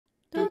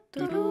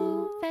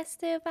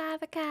Festive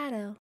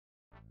Avacado.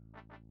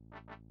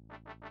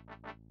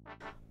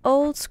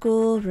 Old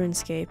school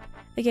RuneScape,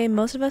 a game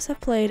most of us have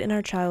played in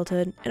our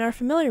childhood and are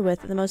familiar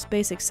with in the most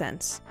basic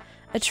sense.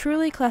 A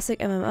truly classic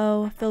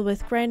MMO filled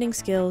with grinding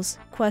skills,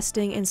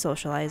 questing, and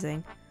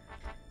socializing.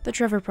 The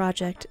Trevor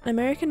Project, an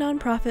American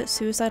nonprofit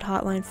suicide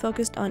hotline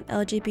focused on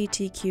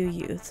LGBTQ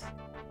youth.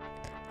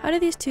 How do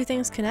these two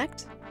things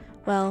connect?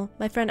 Well,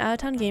 my friend Out of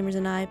Town Gamers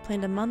and I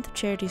planned a month of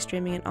charity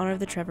streaming in honor of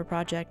the Trevor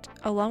Project,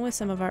 along with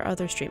some of our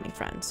other streaming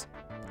friends.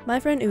 My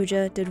friend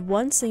Uja did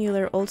one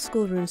singular old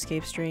school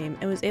RuneScape stream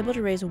and was able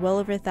to raise well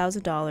over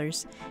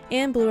 $1,000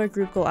 and blew our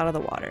group goal out of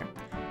the water.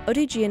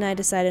 OTG and I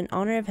decided in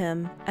honor of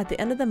him, at the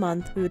end of the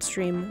month we would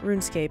stream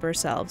RuneScape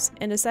ourselves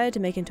and decided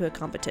to make it into a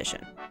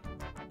competition.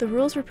 The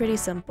rules were pretty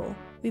simple.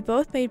 We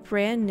both made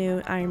brand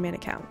new Iron Man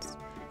accounts.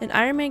 An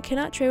Iron Man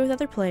cannot trade with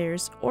other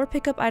players or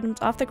pick up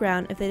items off the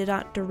ground if they did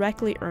not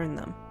directly earn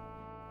them.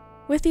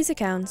 With these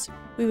accounts,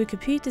 we would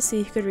compete to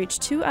see who could reach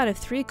 2 out of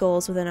 3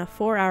 goals within a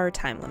 4-hour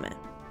time limit.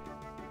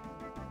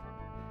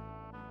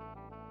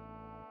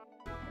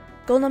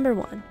 Goal number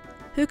 1.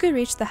 Who could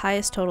reach the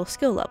highest total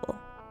skill level?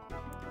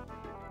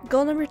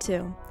 Goal number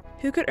 2.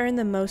 Who could earn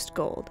the most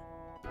gold?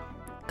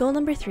 Goal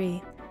number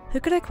 3. Who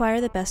could acquire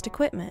the best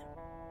equipment?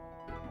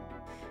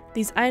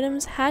 These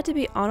items had to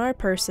be on our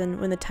person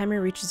when the timer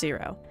reached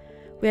 0.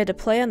 We had to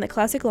play on the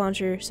classic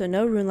launcher, so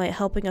no RuneLite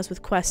helping us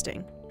with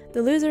questing.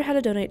 The loser had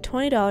to donate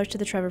 $20 to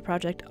the Trevor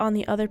Project on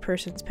the other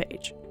person's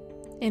page.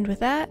 And with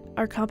that,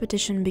 our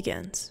competition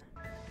begins.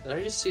 Did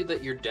I just see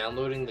that you're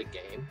downloading the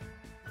game?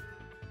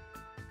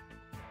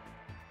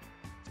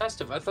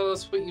 Festive, I thought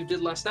that's what you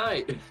did last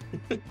night.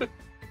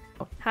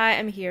 Hi,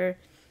 I'm here.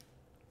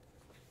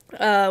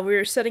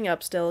 We're setting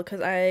up still because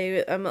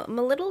I'm a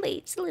little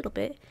late, just a little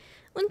bit.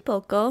 Un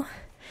poco.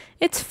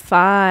 It's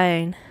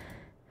fine.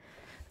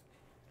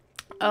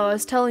 Oh, I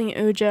was telling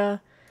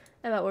Uja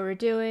about what we're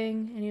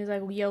doing, and he was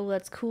like, yo,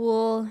 that's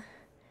cool.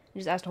 He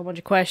just asked a whole bunch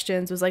of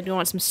questions. It was like, do you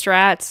want some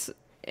strats?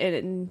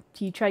 And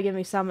he tried to give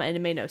me some, and it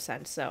made no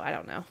sense, so I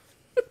don't know.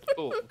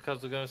 Cool, because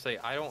I was going to say,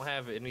 I don't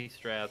have any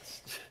strats.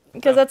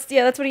 Because that's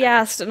what he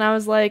asked, and I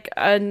was like,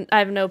 I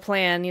have no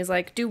plan. He's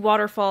like, do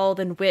waterfall,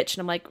 then witch,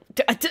 and I'm like,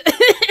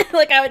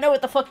 like, I would know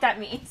what the fuck that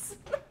means.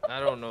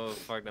 I don't know what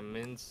the fuck that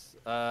means.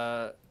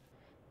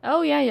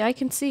 Oh yeah, I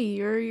can see.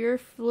 You're a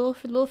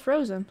little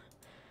frozen.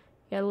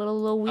 You got a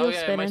little wheel oh yeah,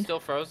 spinning. am I still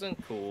frozen?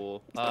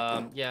 Cool.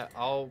 Yeah,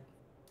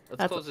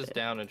 let's close this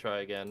down and try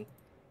again.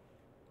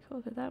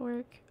 Cool, did that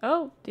work?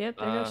 Oh, yep,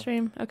 there goes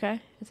stream. Okay,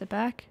 is it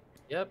back?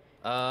 Yep.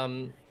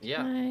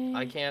 Yeah.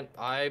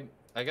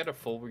 I got a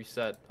full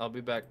reset. I'll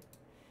be back.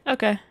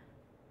 Okay.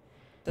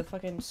 The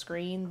fucking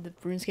screen, the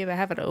RuneScape, I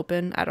have it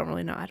open. I don't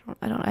really know.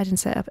 I didn't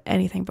set up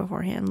anything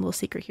beforehand. A little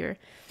secret here.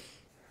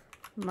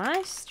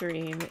 My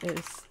stream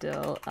is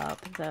still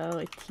up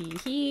though.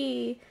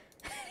 Tee-hee.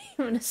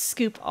 I'm gonna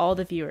scoop all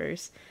the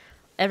viewers.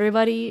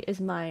 Everybody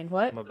is mine.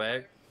 What? My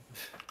bag.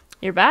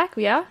 You're back?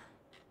 Yeah?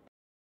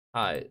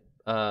 Hi.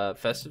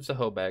 Festive's a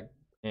hoe bag,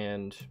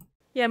 and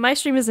yeah, my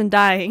stream isn't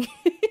dying.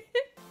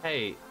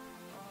 hey,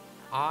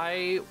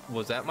 I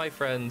was at my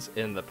friend's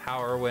and the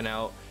power went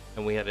out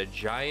and we had a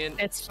giant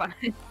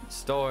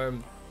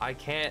storm. I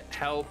can't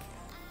help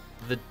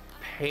the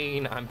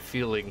pain I'm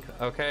feeling,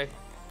 okay?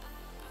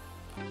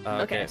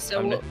 Okay,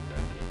 so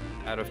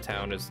Out of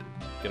Town is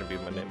gonna be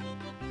my name.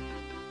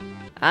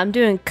 I'm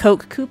doing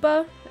Coke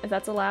Koopa, if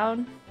that's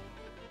allowed.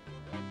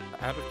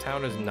 Out of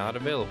Town is not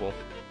available.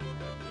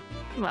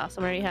 Wow,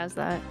 somebody has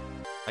that.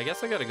 I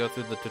guess I gotta go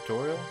through the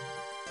tutorial.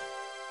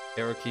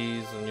 Arrow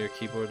keys on your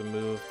keyboard to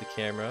move the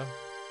camera.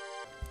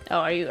 Oh,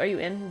 are you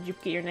in? Did you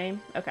get your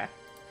name? Okay.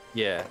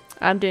 Yeah.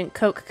 I'm doing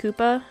Coke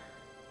Koopa.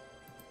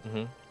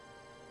 Mm-hmm.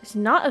 It's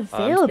not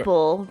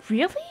available.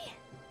 Really?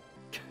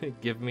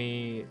 Give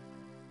me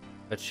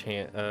a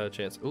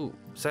chance. Ooh,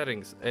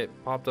 settings. It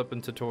popped up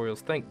in tutorials.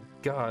 Thank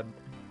God.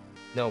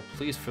 No,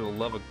 please, for the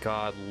love of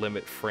God,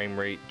 limit frame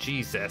rate.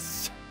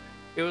 Jesus.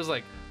 It was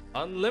like,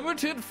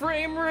 unlimited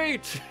frame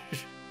rate.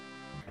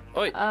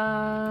 Oi.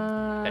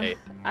 Hey.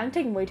 I'm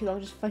taking way too long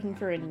just fucking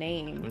for a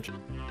name.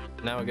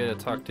 Now I gotta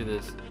talk to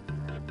this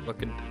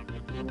fucking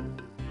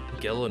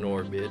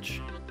Gillinor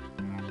bitch.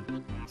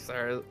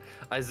 Sorry,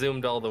 I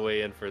zoomed all the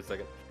way in for a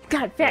second.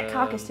 God, fat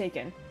cock is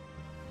taken.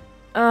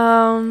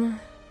 What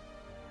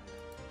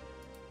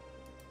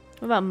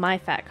about my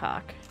fat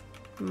cock?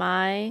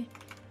 My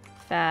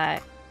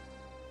fat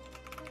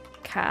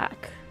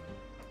cock.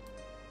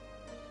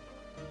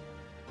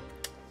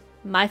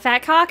 My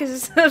fat cock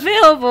is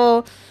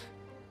available.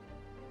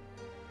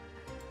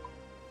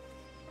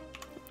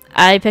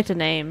 I picked a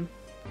name.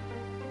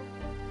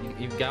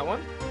 You've got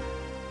one?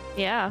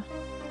 Yeah.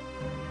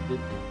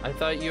 I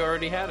thought you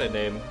already had a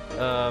name.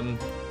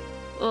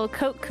 Well,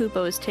 Coke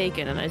Koopa was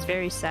taken, and I was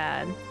very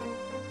sad.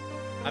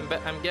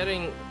 I'm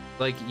getting,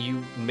 like,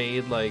 you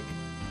made, like,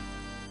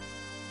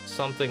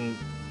 something...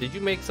 Did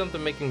you make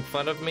something making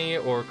fun of me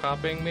or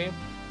copying me?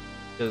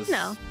 'Cause...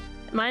 No.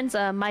 Mine's,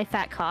 my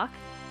fat cock.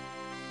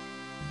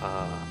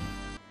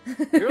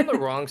 You're on the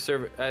wrong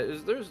server.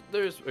 There's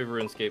a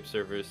RuneScape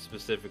server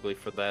specifically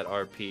for that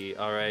RP.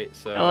 All right,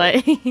 so.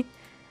 What?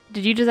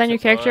 Did you design your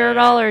character at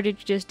Alright. all, or did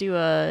you just do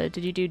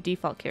did you do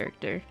default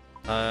character?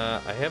 I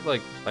have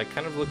like, I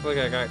kind of look like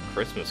I got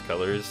Christmas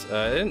colors.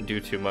 I didn't do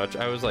too much.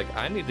 I was like,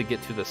 I need to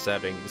get to the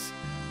settings.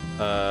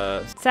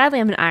 Sadly,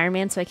 I'm an Iron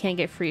Man, so I can't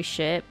get free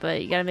shit,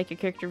 but you gotta make your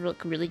character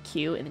look really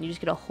cute, and then you just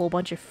get a whole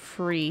bunch of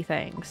free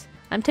things.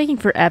 I'm taking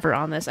forever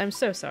on this. I'm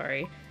so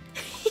sorry.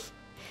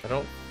 I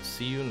don't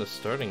see you in the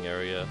starting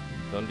area.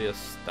 ¿Dónde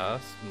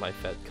estás, my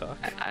fat cock?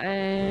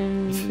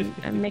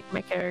 I'm making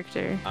my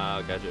character.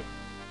 Ah, gotcha.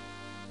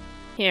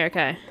 Here,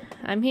 okay.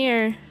 I'm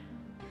here.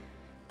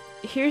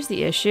 Here's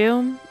the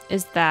issue,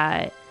 is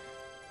that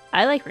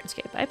I like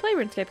RuneScape. I play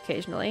RuneScape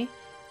occasionally.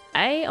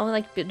 I only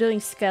like doing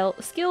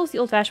skills the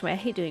old-fashioned way. I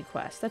hate doing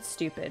quests. That's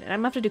stupid. And I'm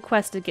gonna have to do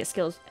quests to get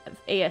skills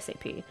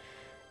ASAP. And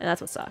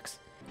that's what sucks.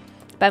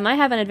 But I might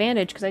have an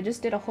advantage, because I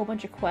just did a whole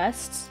bunch of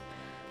quests,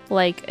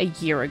 like, a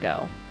year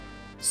ago.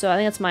 So I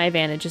think that's my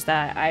advantage, is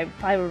that I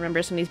probably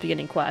remember some of these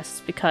beginning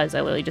quests, because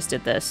I literally just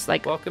did this.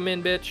 Like, Welcome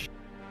in, bitch.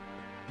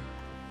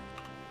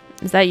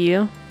 is that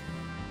you?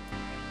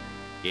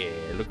 Yeah,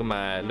 look at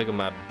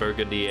my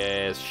burgundy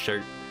ass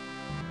shirt.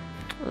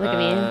 Look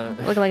at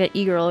me, looking like an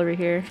e-girl over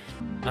here.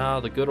 Oh,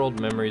 the good old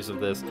memories of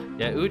this.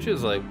 Yeah,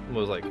 Ucha's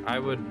was like, I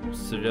would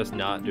suggest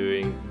not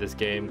doing this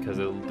game because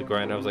of the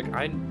grind. I was like,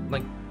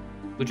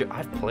 Ucha,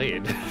 I've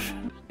played.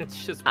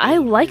 It's just. I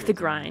really like weird. the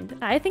grind.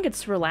 I think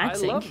it's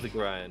relaxing. I love the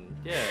grind.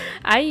 Yeah.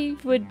 I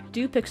would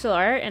do pixel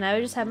art, and I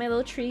would just have my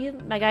little tree,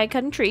 my guy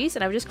cutting trees,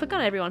 and I would just click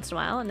on it every once in a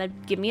while, and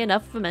that'd give me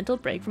enough of a mental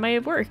break from my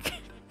work.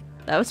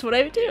 That was what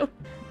I would do.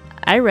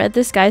 I read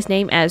this guy's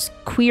name as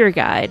Queer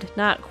Guide,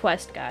 not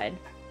Quest Guide.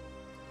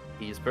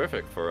 He's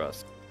perfect for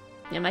us.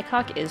 Yeah, my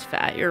cock is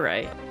fat, you're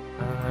right.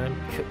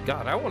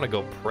 God, I want to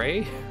go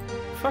pray.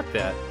 Fuck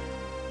that.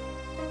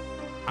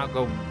 I'm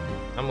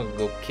gonna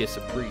go kiss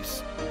a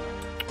priest.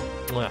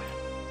 Mwah.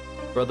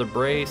 Brother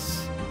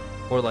Brace,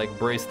 or like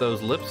brace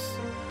those lips.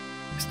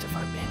 Festive,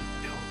 I'm in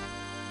you.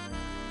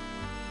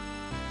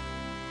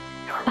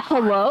 You're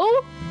Hello?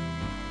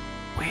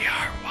 We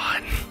are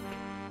one.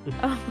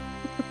 Oh.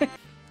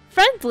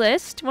 Friend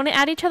list? Want to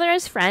add each other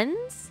as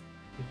friends?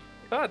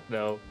 God,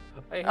 no.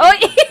 I hate Oh,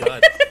 your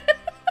guts.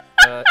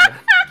 No,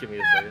 give me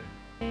a second.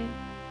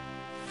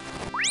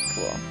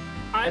 Cool.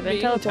 I'm been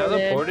being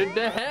teleported. teleported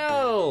to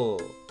hell.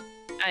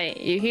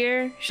 Alright, you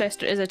here? Is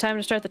it time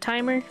to start the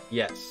timer?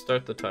 Yes,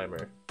 start the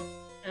timer.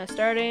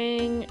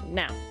 Starting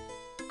now.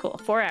 Cool,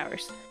 4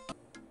 hours.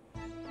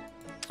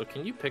 So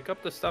can you pick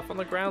up the stuff on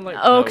the ground? Like,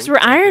 Oh, no, because you we're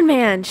can't Iron pick up-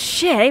 Man.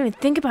 Shit, I didn't even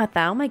think about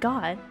that. Oh my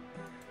god.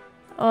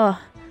 Oh,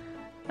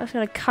 I was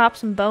gonna cop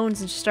some bones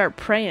and just start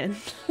praying.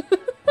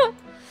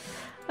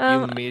 You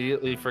um,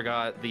 immediately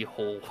forgot the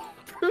whole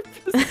purpose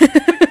of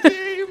the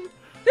game.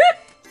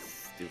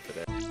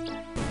 Stupid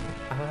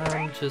ass.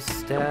 I'm just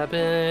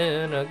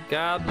stabbing a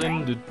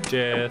goblin to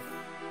death,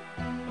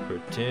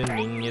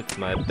 pretending it's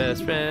my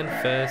best friend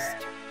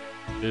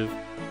Festive.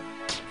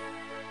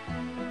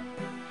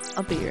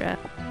 I'll be your ass.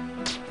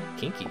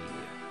 Kinky.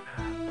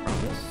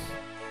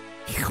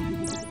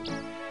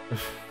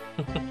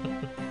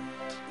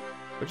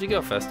 Where'd you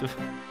go, Festive?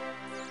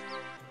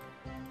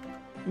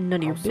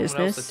 None of your Someone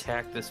else business.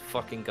 attack this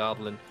fucking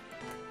goblin.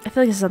 I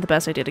feel like this is not the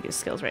best idea to get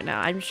skills right now.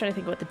 I'm just trying to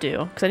think of what to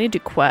do, because I need to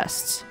do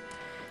quests.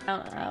 I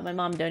don't know, my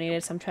mom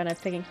donated, so I'm trying to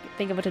think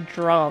of what to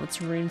draw that's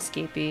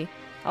RuneScapey.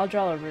 I'll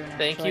draw a rune, actually.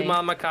 Thank you,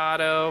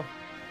 Avacado.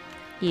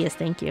 Yes,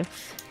 thank you.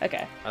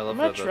 Okay, I love I'm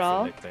gonna that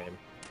draw that's the nickname.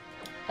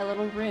 a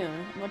little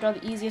rune. I'm gonna draw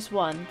the easiest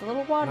one, the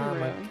little water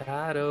rune.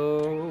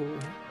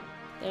 Avacado.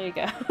 There you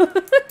go.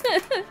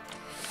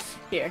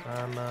 Here.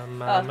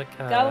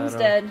 Avacado. Goblin's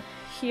dead.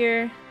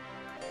 Here.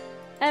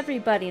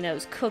 Everybody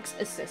knows cook's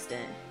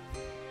assistant.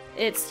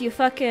 It's you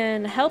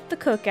fucking help the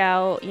cook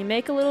out, you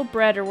make a little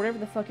bread or whatever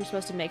the fuck you're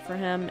supposed to make for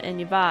him, and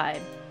you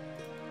vibe.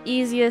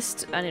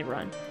 Easiest, I need to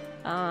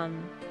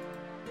run.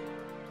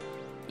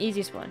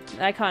 Easiest one.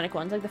 The iconic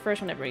ones, like the first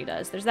one everybody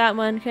does. There's that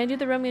one. Can I do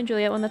the Romeo and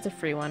Juliet one? That's a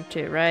free one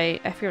too,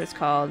 right? I forget what it's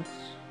called.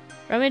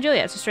 Romeo and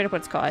Juliet, it's just straight up what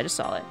it's called. I just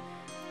saw it.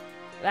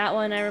 That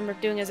one I remember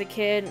doing as a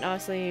kid, and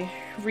obviously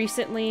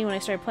recently when I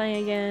started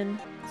playing again.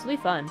 It's really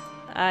fun.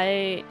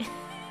 I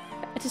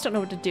just don't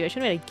know what to do. I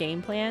should have made a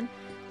game plan.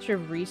 Should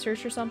have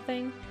researched or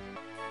something.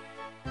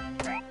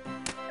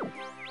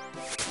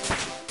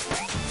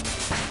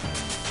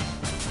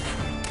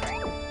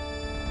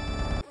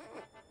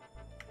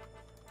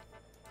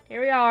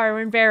 Here we are,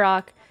 we're in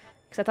Varrock.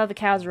 Because I thought the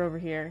cows were over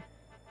here.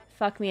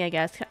 Fuck me, I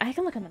guess. I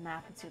can look on the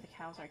map and see where the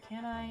cows are,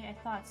 can't I? I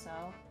thought so.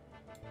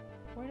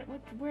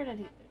 Where did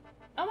he...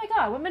 Oh my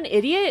god, what am I, an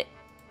idiot?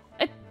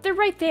 They're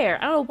right there.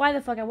 I don't know why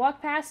the fuck I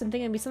walked past them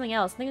thinking it'd be something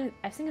else. I was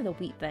thinking of the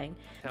wheat thing.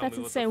 Tell That's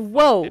me what the insane.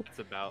 fuck Whoa! it's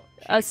about.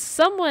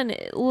 Someone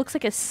looks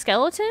like a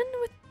skeleton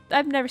with...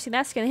 I've never seen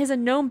that skin. He has a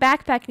gnome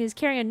backpack and he's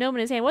carrying a gnome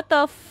in his hand. What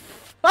the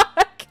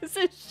fuck is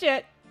this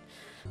shit?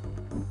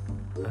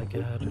 I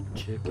got a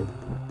chicken.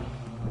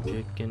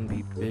 Chicken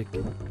be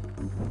picking.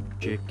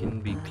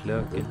 Chicken be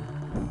clucking.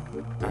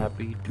 I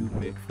be do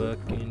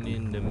McFucking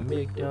in the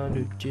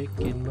McDonald's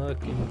chicken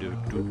mucking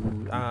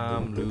do.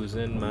 I'm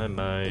losing my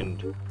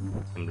mind.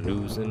 I'm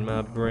losing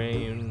my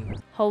brain.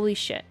 Holy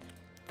shit.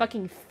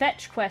 Fucking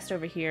fetch quest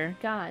over here.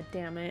 God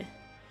damn it.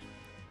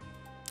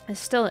 It's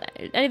still,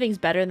 anything's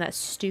better than that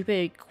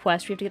stupid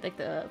quest where you have to get like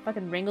the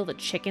fucking wrangle the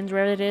chickens,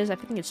 wherever it is. I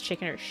think it's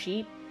chicken or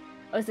sheep.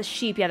 Oh, it's the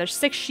sheep. Yeah, there's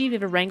 6 sheep you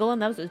have to wrangle them.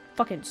 That was the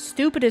fucking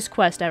stupidest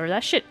quest ever.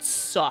 That shit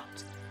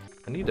sucked.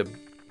 I need to...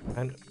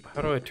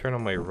 How do I turn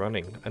on my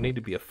running? I need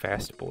to be a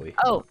fast boy.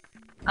 Oh,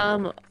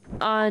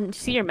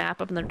 see your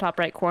map up in the top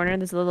right corner,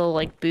 there's a little,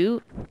 like,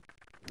 boot.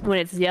 When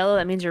it's yellow,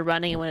 that means you're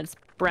running, and when it's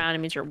brown, it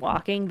means you're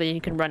walking, but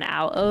you can run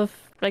out of,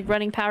 like,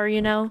 running power,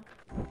 you know?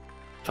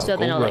 So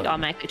then it'll, like,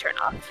 automatically turn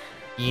off.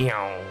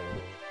 Yeah.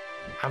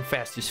 I'm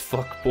fast as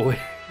fuck, boy.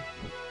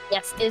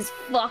 Yes, is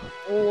fuck,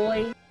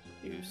 boy.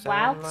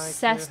 Wow,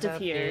 obsessed of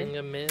here.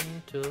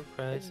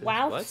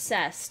 Wow,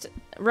 obsessed.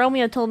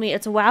 Romeo told me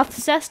it's wow,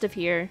 obsessed of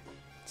here.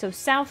 So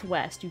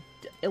southwest, you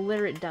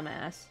illiterate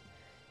dumbass.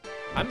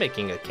 I'm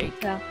making a cake.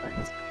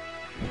 Southwest.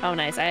 Oh,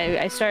 nice.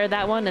 I started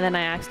that one, and then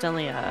I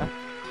accidentally,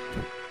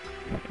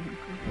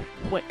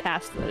 went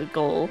past the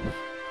goal.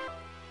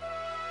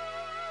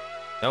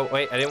 No,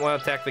 wait, I didn't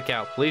want to attack the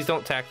cow. Please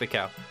don't attack the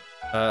cow.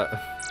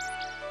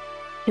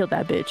 Kill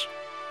that bitch.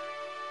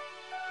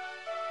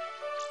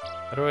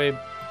 How do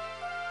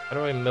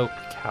I milk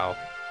a cow?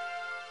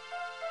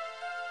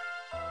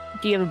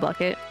 Do you have a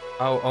bucket?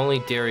 Oh, only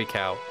dairy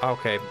cow.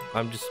 Okay,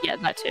 I'm just... Yeah,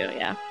 that too,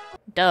 yeah.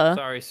 Duh.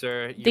 Sorry,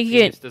 sir. Your Think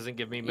penis doesn't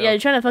give me milk. Yeah, you're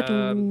trying to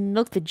fucking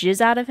milk the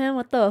jizz out of him?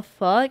 What the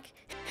fuck?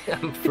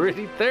 I'm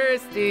pretty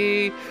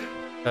thirsty.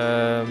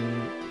 I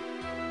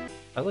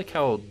like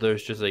how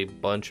there's just a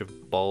bunch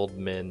of bald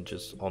men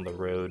just on the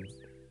road.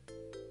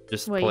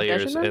 Just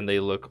players, and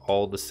they look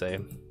all the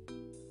same.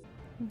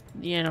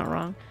 You're not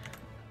wrong.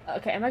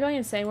 Okay, am I going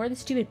insane? Where are the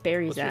stupid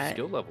berries at? What's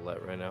your skill level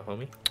at right now,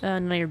 homie?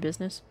 None of your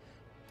business.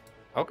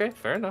 Okay,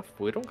 fair enough.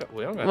 We don't got.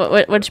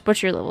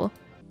 What's your level?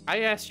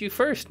 I asked you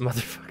first,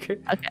 motherfucker.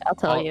 Okay, I'll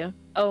tell you.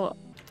 Oh,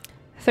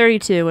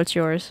 32. What's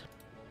yours?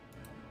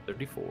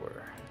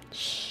 34.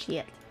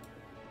 Shit.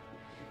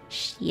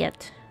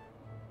 Shit.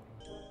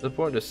 The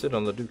point to sit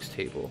on the Duke's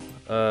table.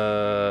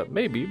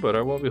 Maybe, but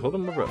I won't be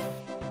holding my breath.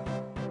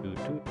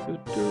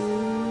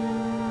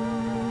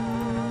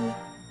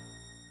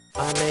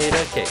 I made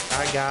a cake,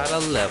 I got a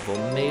level.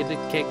 Made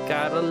a cake,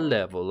 got a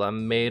level. I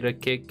made a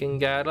cake and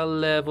got a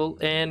level.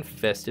 And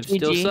Festive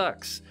still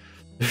sucks.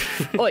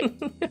 Oi.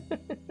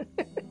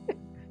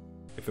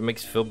 If it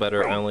makes you feel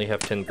better, I only have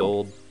 10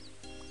 gold.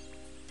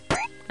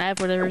 I have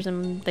whatever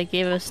they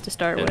gave us to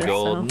start 10 with.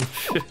 gold.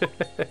 So.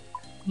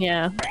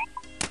 Yeah.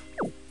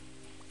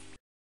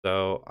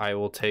 So I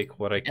will take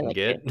what I can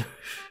get.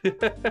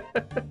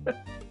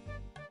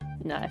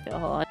 No, I feel a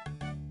whole lot.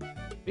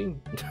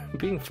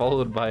 Being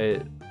followed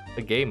by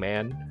a gay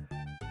man.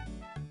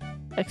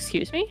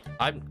 Excuse me?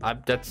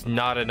 That's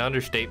not an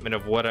understatement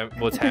of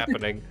what's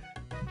happening.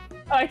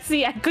 Oh, I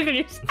see. I clicked on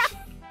your.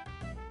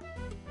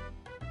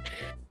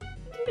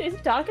 Is he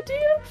talking to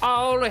you?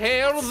 All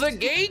hail the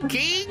gay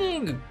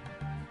king!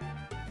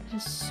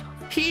 So...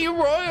 He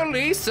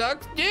royally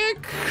sucks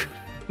dick!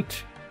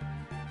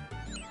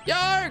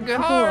 Yarg,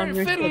 har,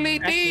 fiddly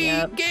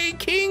dee, gay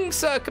king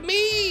suck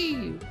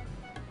me!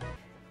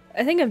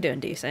 I think I'm doing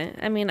decent.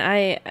 I mean,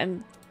 I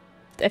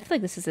feel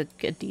like this is a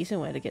decent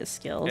way to get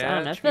skills. I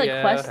don't know. I feel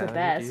like quest's the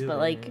best, but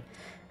like,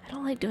 I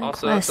don't like doing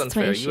quests. Also, that's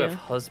unfair. You have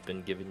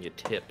husband giving you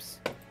tips.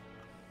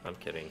 I'm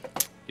kidding.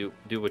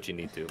 Do what you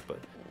need to, but.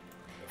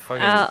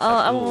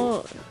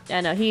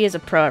 I know he is a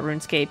pro at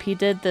RuneScape. He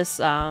did this.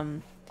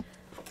 What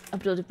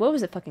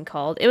was it fucking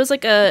called? It was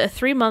like a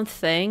 3-month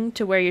thing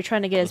to where you're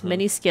trying to get as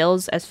many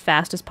skills as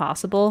fast as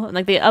possible, and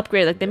like they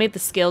upgrade, like they made the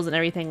skills and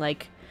everything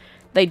like.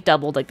 They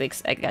doubled, like,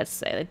 I gotta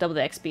say, they doubled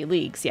the XP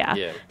leagues, yeah.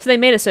 So they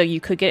made it so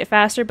you could get it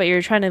faster, but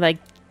you're trying to, like,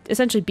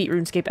 essentially beat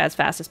RuneScape as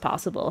fast as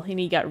possible. And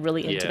he got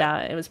really into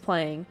that. It was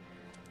playing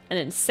an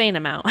insane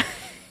amount.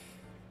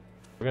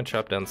 We're gonna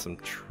chop down some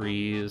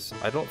trees.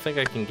 I don't think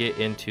I can get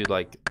into,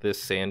 like,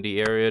 this sandy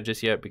area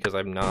just yet because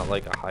I'm not,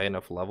 like, a high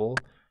enough level.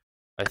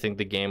 I think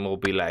the game will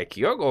be like,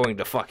 you're going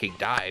to fucking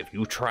die if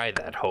you try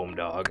that, home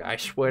dog. I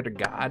swear to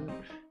God,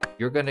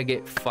 you're gonna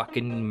get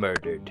fucking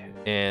murdered.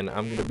 And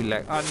I'm gonna be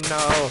like, oh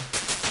no,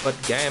 but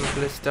game,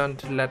 please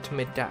don't let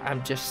me die.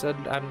 I'm just a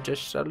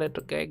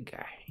little gay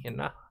guy, you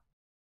know?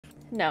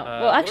 No.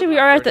 Well, actually, we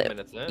are at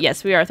the...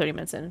 Yes, we are 30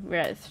 minutes in. We're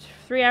at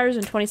 3 hours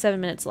and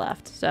 27 minutes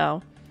left,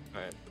 so...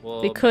 Alright,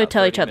 well... We could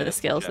tell each other the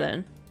skills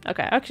then.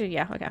 Okay, actually,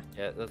 yeah, okay.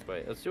 Yeah, that's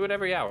right. Let's do it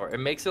every hour. It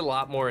makes it a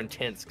lot more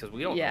intense, because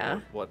we don't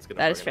know what's gonna...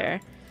 That is fair.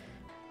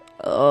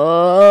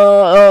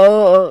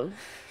 Oh...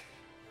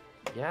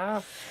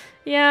 Yeah?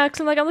 Yeah, because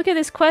I'm looking at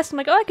this quest, I'm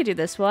like, oh, I could do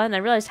this one, and I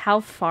realized how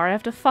far I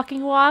have to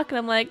fucking walk, and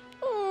I'm like,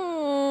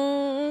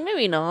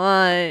 maybe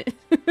not.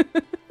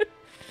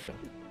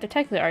 There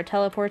technically are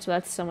teleports, but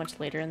that's so much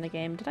later in the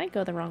game. Did I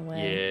go the wrong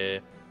way? Yeah.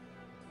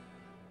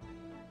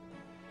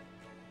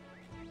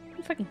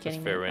 You fucking That's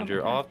kidding fair, me?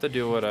 Ranger. Oh my I'll God. have to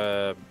do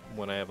it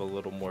when I have a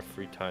little more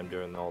free time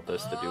during all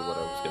this to do what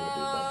I was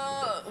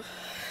gonna do.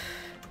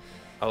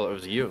 Oh, it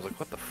was you. I was like,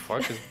 what the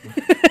fuck is?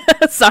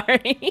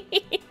 Sorry.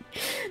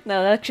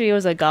 No, that actually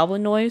was a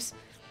goblin noise.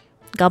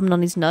 Goblin on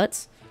these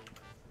nuts.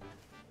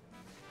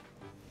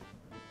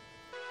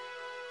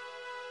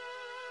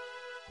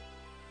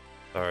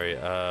 Sorry.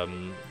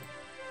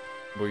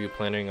 Were you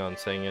planning on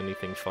saying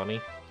anything funny?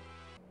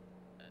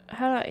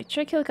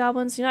 Should I kill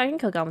goblins? You know, I can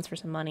kill goblins for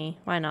some money.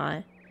 Why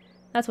not?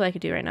 That's what I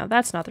could do right now.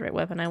 That's not the right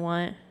weapon I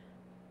want.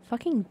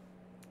 Fucking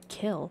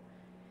kill.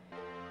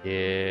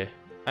 Yeah.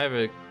 I have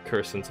a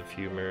cursed sense of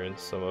humor, and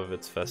some of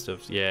it's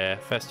Festive. Yeah,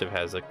 Festive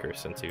has a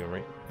cursed sense of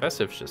humor.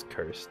 Festive's just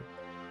cursed.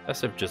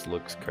 Festive just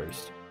looks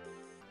cursed.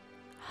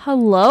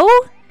 Hello?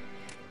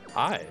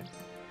 Hi.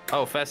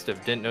 Oh,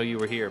 Festive. Didn't know you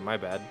were here. My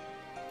bad.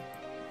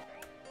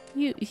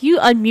 You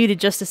unmuted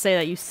just to say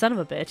that, you son of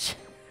a bitch.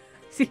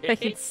 See if I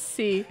can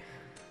see.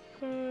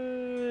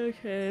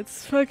 Okay,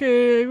 it's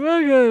fucking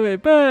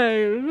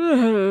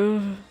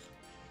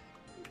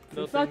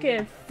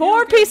fucking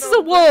 4 pieces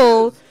of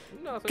wool.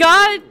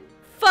 God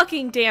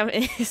fucking damn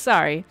it.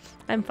 Sorry.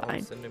 I'm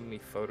fine. Sending me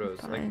photos.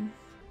 I'm Like, fine.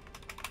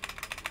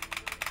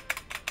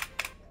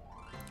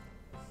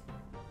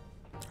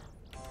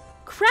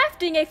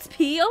 Crafting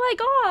XP. Oh my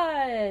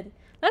god.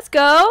 Let's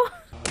go.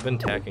 I've been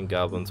attacking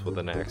goblins with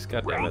an axe.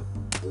 God damn it.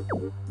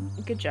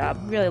 Good job.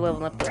 Really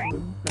leveling up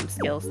them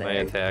skills My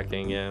there.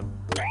 attacking, yeah.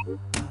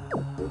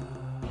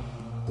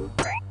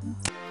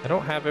 I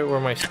don't have it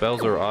where my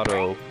spells are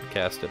auto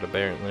casted,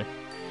 apparently.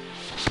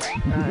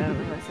 I don't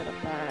know if I set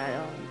up that. I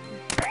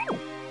don't.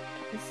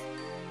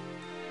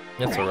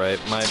 That's alright.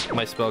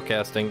 My spell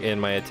casting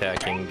and my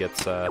attacking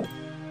gets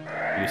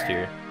used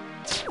here.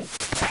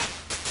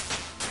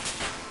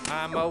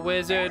 I'm a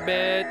wizard,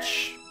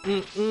 bitch.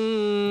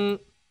 Mm-mm.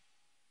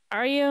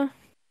 Are you?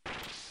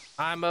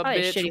 I'm a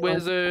Probably a bitch shitty one.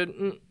 wizard.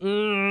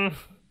 Mm-mm.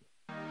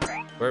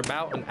 We're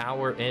about an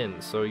hour in,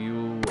 so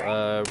you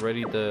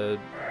ready to?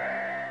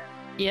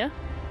 Yeah.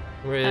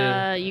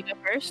 You go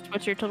first.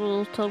 What's your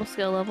total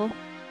skill level?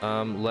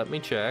 Let me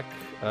check.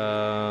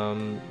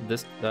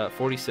 This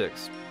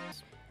 46.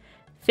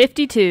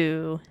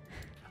 52.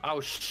 Oh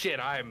shit,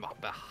 I'm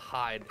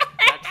behind.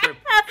 That trip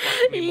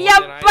fucked me more Yeah,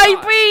 than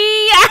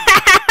I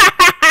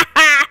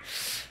baby!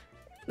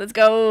 Let's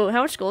go.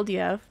 How much gold do you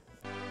have?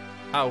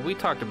 thought. Oh, we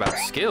talked about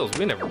skills.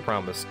 We never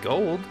promised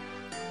gold.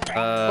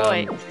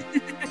 Boy.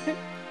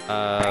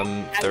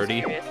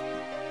 30.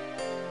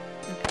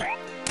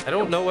 I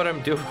don't know what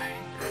I'm doing.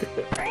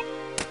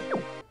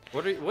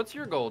 What's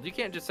your gold? You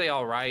can't just say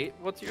all right.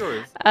 What's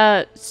yours?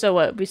 So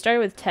what? We started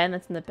with 10.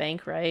 That's in the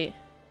bank, right?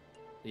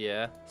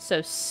 Yeah.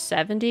 So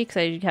 70, because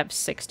I have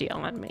 60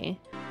 on me.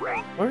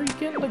 Where are you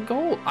getting the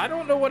gold? I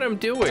don't know what I'm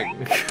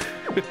doing.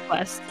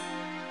 Quest.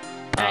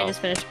 I just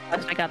finished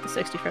quest. I got the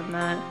 60 from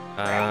that.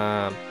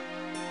 I'm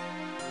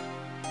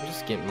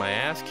just getting my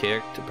ass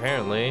kicked,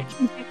 apparently.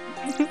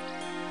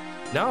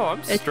 No,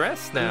 I'm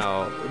stressed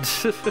now.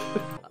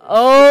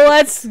 Oh,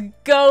 let's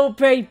go,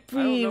 baby! I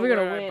don't know We're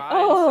gonna where I win. buy and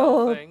sell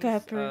Oh, things.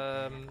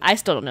 Pepper. I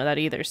still don't know that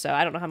either, so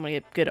I don't know how I'm gonna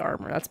get good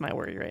armor. That's my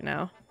worry right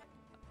now.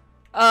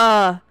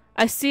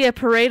 I see a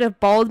parade of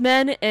bald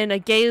men and a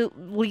gay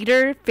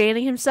leader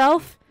fanning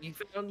himself.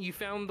 You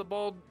found the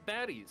bald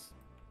baddies.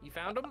 You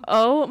found them?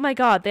 Oh my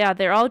god, yeah,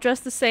 they're all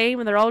dressed the same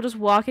and they're all just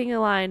walking in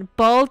line.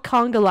 Bald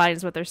conga line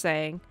is what they're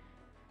saying.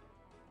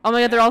 Oh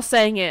my god, they're all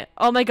saying it.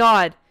 Oh my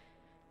god.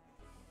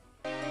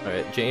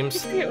 Alright,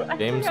 James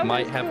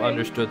might have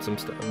understood some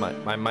stuff.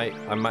 I might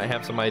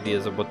have some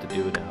ideas of what to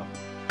do now.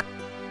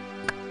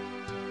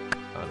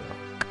 Oh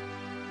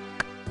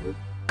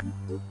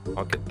no.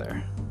 I'll get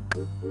there.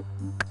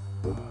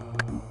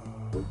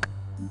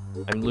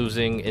 I'm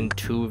losing in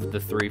 2 of the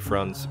 3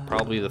 fronts,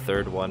 probably the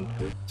 3rd one.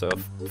 So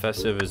if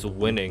Festive is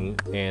winning,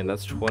 and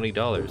that's $20.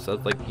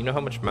 That's like, you know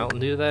how much Mountain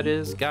Dew that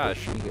is?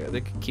 Gosh,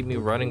 they could keep me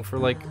running for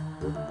like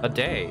a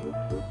day.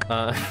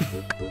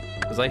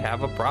 Because I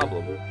have a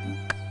problem.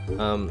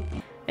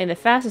 And the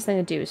fastest thing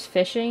to do is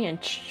fishing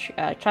and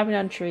chopping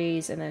down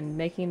trees and then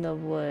making the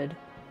wood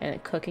and then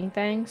cooking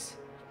things.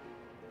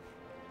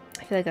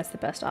 I feel like that's the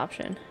best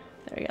option.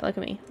 There we go. Look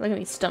at me. Look at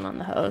me stun on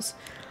the hose.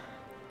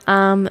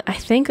 I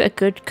think a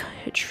good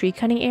tree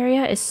cutting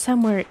area is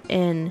somewhere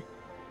in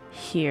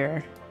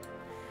here.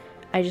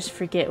 I just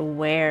forget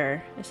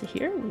where. Is it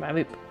here?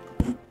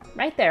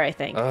 Right there, I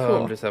think. Oh,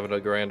 Cool. I'm just having a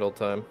grand old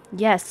time.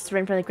 Yes, It's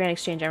right in front of the Grand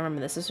Exchange. I remember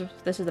this.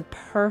 This is the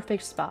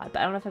perfect spot, but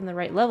I don't know if I'm the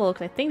right level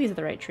because I think these are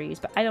the right trees,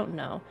 but I don't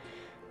know.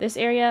 This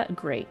area,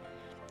 great.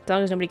 As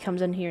long as nobody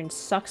comes in here and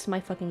sucks my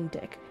fucking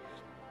dick.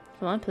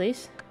 Come on,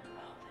 please.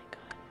 Oh, thank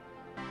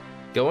God.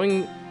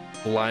 Going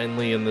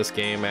blindly in this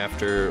game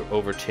after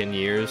over 10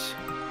 years,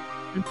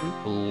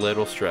 a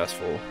little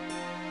stressful.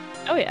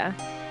 Oh yeah.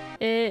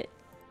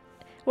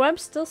 What I'm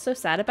still so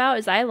sad about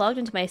is I logged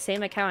into my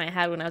same account I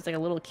had when I was like a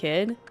little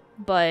kid,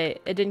 but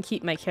it didn't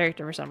keep my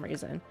character for some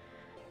reason.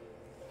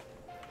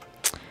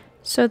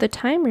 So the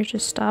timer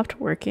just stopped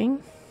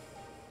working.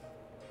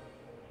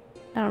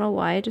 I don't know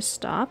why it just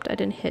stopped. I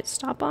didn't hit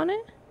stop on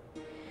it.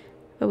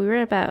 But we were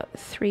at about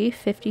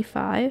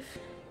 3:55.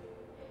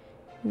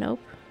 Nope.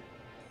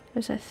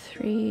 There's a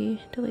 3.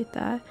 Delete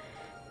that.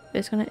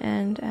 It's gonna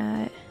end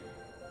at...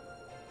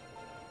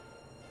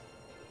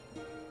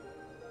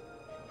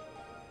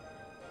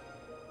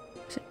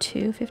 Is it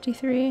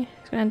 2:53?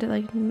 It's gonna end at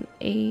like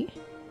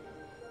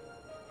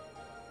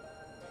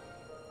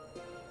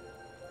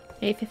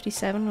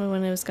 8:57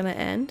 when it was gonna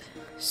end.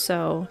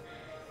 So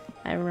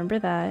I remember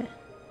that.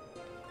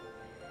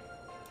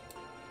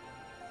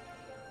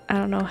 I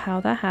don't know how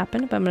that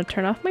happened, but I'm gonna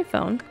turn off my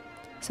phone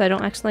so I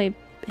don't accidentally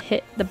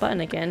hit the button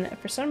again.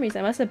 For some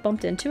reason, I must have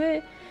bumped into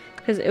it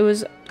because it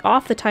was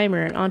off the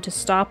timer and onto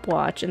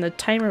stopwatch, and the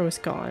timer was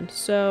gone.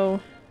 So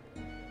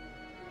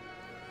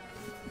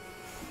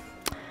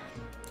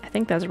I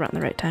think that was around the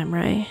right time,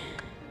 right?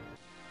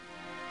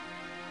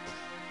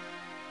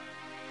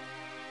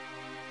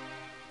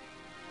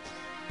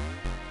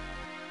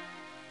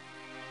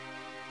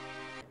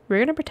 We're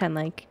gonna pretend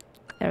like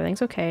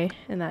everything's okay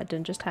and that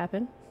didn't just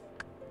happen.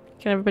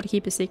 Can everybody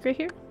keep a secret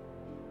here?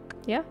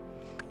 Yeah?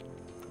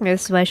 Okay,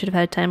 this is why I should have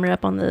had a timer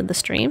up on the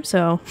stream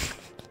so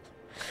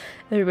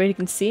everybody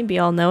can see and be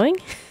all knowing.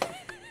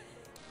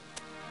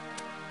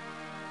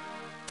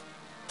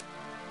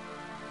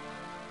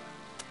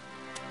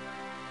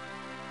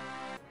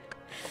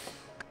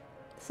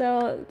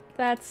 So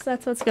that's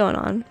what's going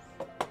on.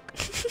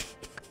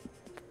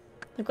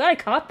 I'm glad I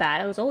caught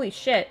that. It was holy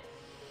shit.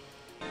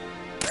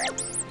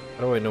 How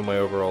do I know my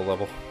overall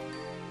level?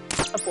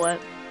 Of what?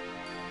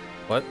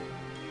 What?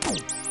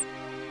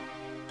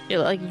 You're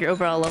like your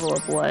overall level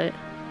of what?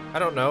 I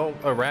don't know.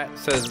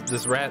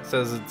 This rat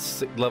says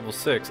it's level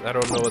 6. I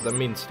don't know what that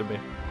means to me.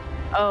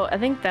 Oh, I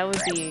think that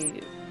would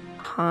be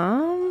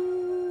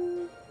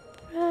combat,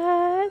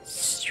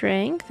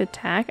 strength,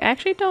 attack. I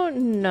actually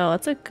don't know.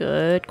 That's a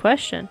good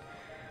question.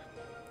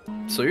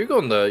 So you're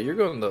going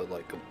the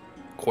like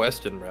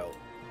question route.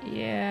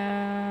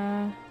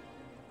 Yeah,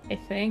 I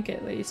think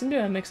at least. I'm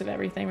doing a mix of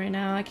everything right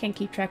now. I can't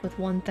keep track with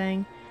one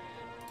thing.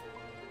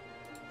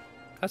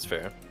 That's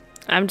fair.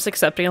 I'm just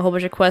accepting a whole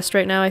bunch of quests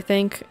right now, I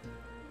think.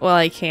 Well,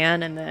 I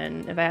can, and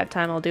then if I have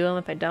time, I'll do them.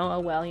 If I don't,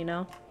 oh well, you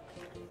know.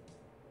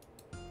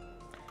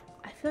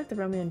 I feel like the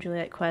Romeo and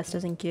Juliet quest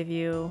doesn't give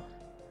you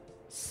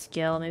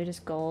skill. Maybe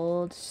just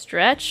gold.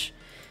 Stretch?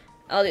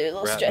 I'll do a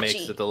little stretchy. Rat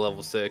makes it to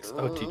level 6.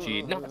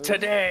 OTG. Not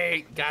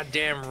today!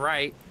 Goddamn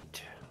right.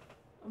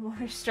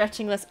 More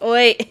stretching, less. Oh,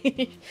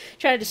 wait.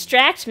 Trying to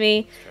distract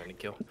me. Trying to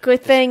kill.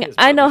 Good thing His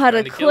I know how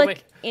to brother's trying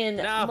click kill me. in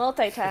No.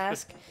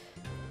 multitask.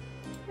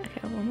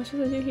 Okay, well, what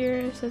should I do here?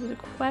 It says a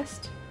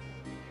quest.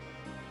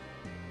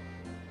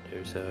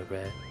 There's a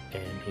rat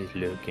and he's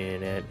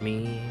looking at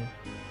me.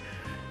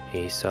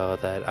 He saw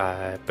that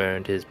I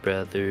burned his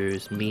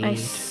brother's meat. I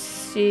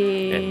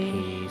see. And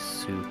he's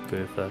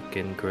super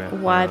fucking grumpy.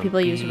 Why people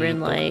use Rin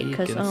Light?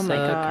 Because, oh my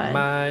god.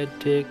 My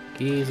dick,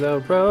 he's a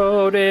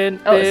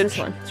rodent. Oh, bitch. it's this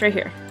one. It's right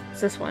here. It's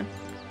this one.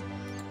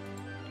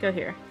 Go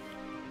here.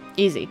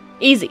 Easy.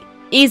 Easy.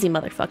 Easy,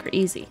 motherfucker.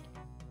 Easy.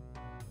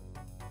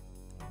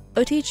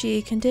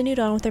 OTG continued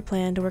on with their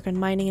plan to work on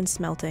mining and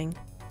smelting,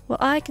 while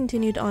I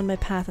continued on my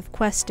path of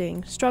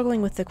questing,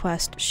 struggling with the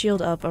quest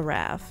Shield of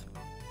Arav.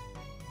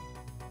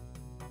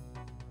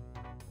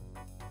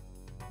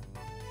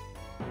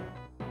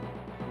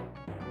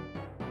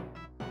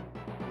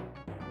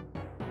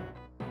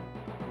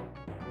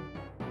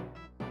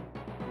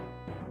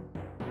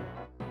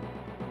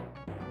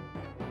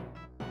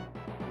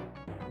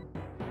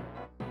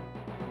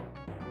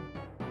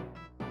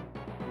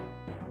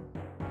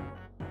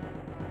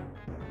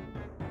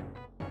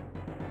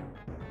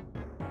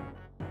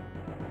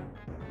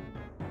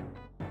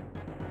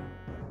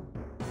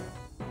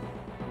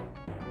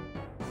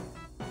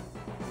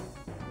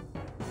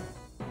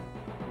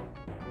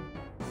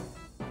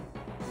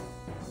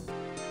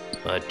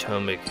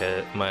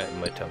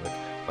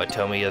 My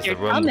tummy has Your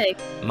the rum. tummy.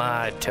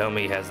 My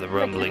tummy has the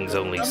rumblings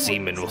only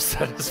semen will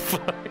satisfy.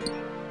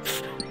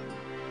 Is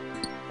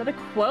that a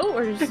quote,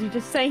 or is you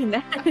just saying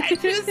that? I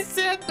just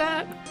said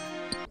that.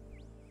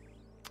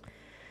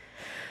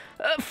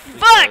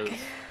 Fuck!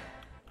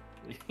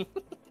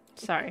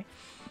 Sorry.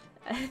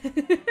 I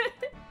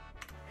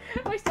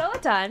waste all the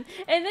time,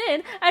 and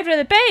then I have to go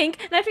to the bank,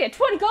 and I have to get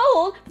 20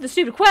 gold for the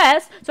stupid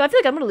quest, so I feel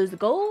like I'm gonna lose the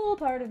gold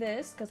part of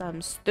this, because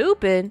I'm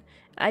stupid.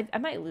 I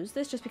might lose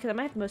this just because I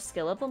might have the most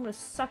skill level. I'm gonna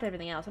suck at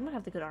everything else. I'm gonna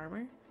have the good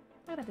armor.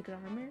 I don't have the good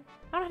armor.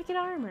 I don't have to get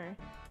armor.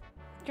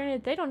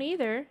 Granted, they don't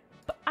either,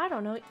 but I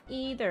don't know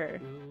either.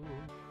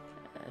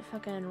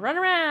 Fucking run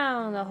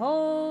around the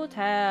whole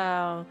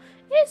town.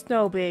 It's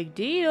no big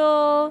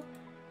deal.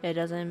 It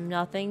doesn't,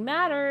 nothing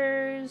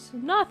matters.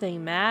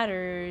 Nothing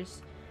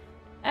matters.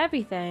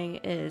 Everything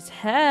is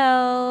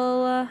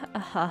hell.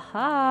 Ha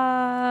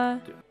ha.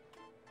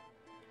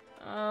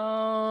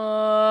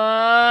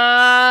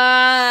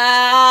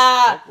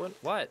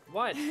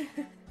 What?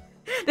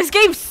 This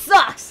game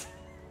sucks.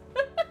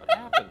 What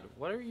happened?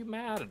 What are you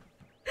mad at?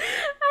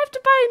 I have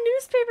to buy a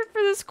newspaper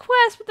for this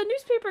quest, but the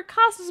newspaper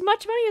costs as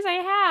much money as I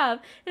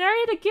have. And I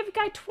already had to give a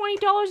guy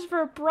 $20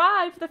 for a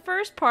bribe for the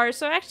first part,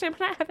 so actually I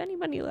don't have any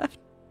money left.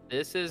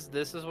 This is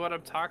what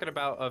I'm talking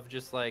about. Of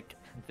just like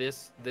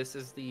this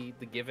is the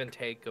give and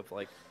take of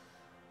like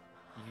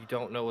you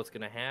don't know what's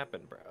gonna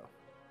happen, bro.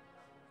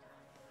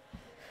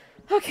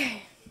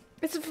 Okay,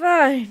 it's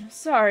fine.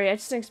 Sorry, I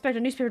just didn't expect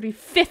a newspaper to be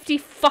 50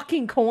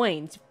 fucking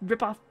coins.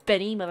 Rip off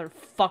Benny,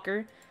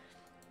 motherfucker.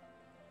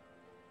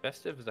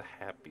 Festive is a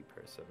happy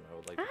person. I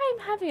would like. I'm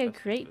having a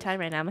great time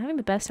right now. I'm having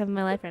the best time of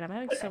my life right now. I'm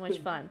having so much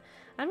fun.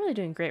 I'm really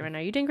doing great right now.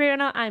 You doing great right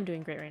now? I'm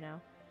doing great right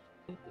now.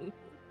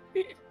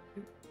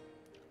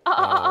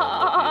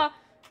 What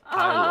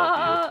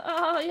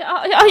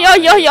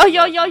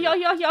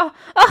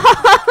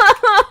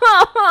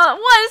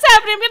is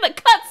happening in the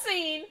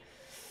cutscene?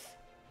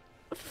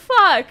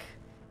 Fuck.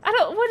 I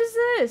don't. What is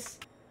this?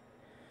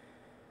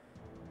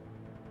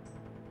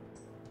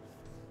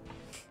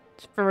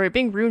 For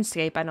being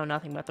RuneScape, I know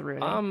nothing about the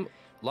ruining.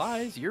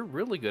 Lies, you're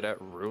really good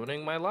at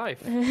ruining my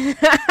life.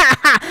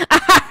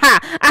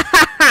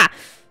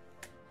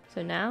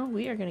 So now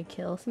we are gonna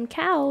kill some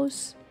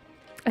cows.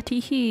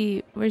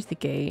 Atihi, where's the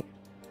gate?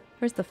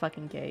 Where's the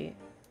fucking gate?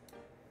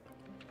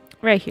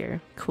 Right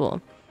here. Cool.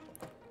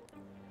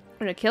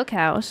 We're gonna kill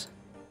cows.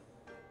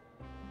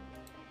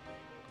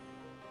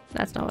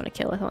 That's not what I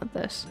kill. I want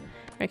this.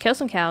 We're gonna kill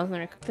some cows and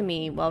then we're gonna cook the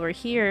meat. While we're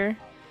here,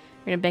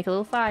 we're gonna bake a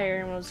little fire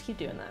and we'll just keep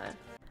doing that.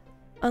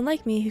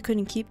 Unlike me, who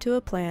couldn't keep to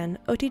a plan,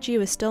 OTG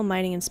was still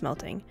mining and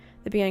smelting.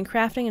 They began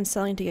crafting and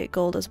selling to get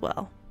gold as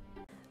well.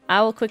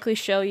 I will quickly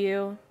show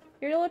you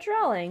your little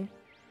drawing.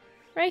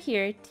 Right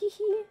here.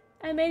 Teehee.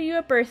 I made you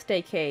a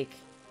birthday cake.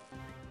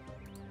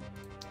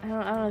 I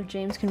don't know if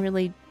James can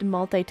really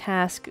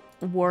multitask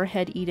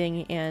warhead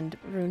eating and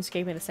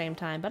RuneScaping at the same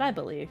time, but I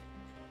believe.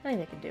 I think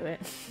they can do it.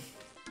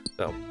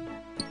 So.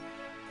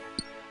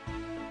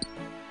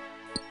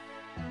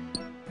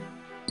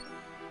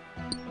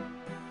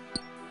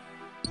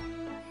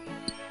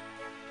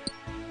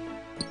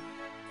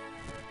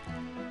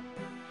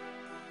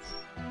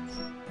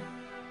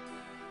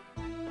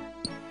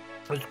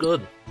 It's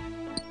good.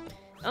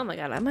 Oh my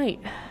god, I might...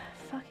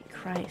 Fucking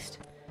Christ.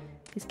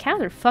 These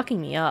cows are fucking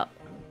me up.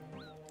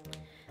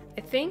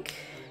 I think...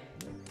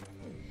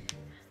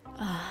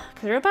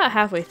 Because we're about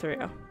halfway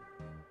through.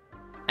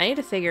 I need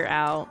to figure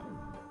out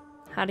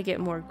how to get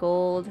more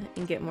gold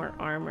and get more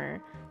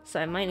armor. So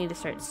I might need to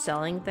start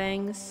selling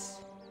things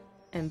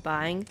and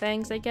buying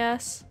things, I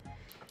guess.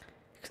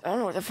 'Cause I don't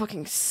know where to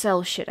fucking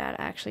sell shit at,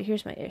 actually.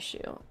 Here's my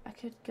issue. I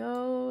could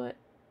go...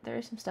 There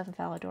is some stuff in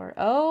Falador.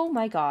 Oh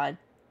my god.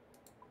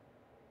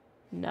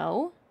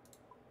 No.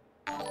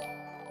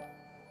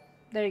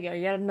 There you go.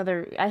 You got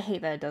another... I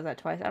hate that it does that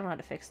twice. I don't know how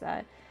to fix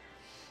that.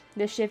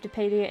 This you have to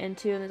pay to get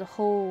into, and there's a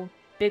whole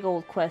big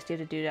old quest you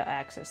have to do to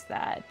access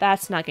that.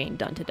 That's not getting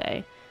done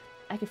today.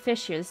 I could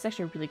fish here. This is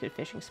actually a really good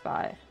fishing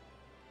spot.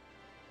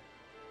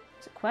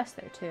 There's a quest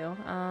there, too.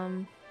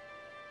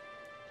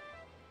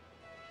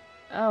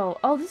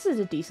 Oh, this is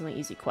a decently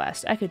easy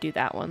quest. I could do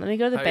that one. Let me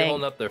go to the bank. How are you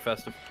holding up there,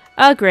 Festive?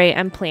 Oh, great.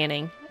 I'm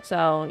planning.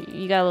 So,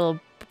 you got a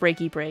little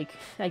breaky break,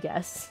 I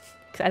guess.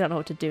 Because I don't know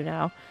what to do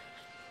now.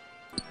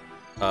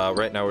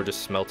 Right now we're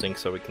just smelting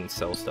so we can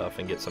sell stuff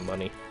and get some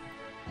money.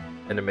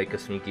 And to make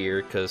us some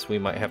gear, because we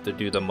might have to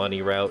do the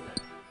money route.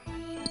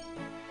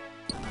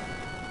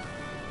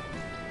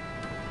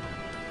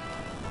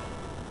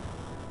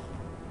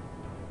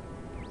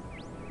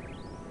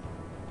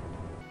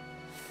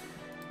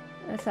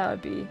 That's how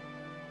it'd be.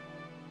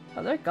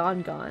 Oh, they're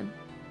gone. Are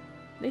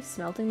they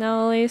smelting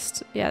now, at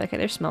least? Yeah, okay,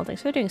 they're smelting.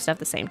 So they're doing stuff at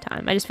the same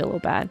time. I just feel a little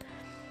bad.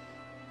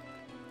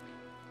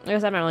 I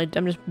guess I'm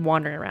just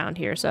wandering around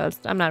here, so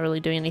I'm not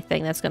really doing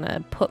anything that's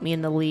gonna put me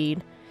in the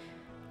lead.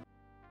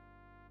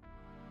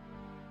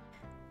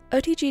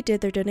 OTG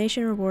did their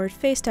donation reward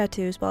face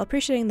tattoos while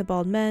appreciating the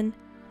bald men,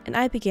 and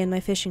I began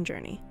my fishing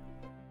journey.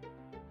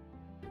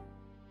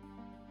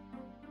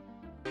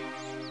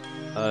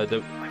 I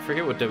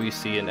forget what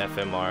WC and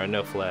FMR, I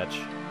know Fletch.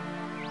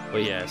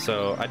 But yeah,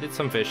 so I did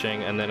some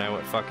fishing and then I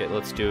went, fuck it,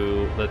 let's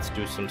do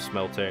some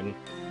smelting.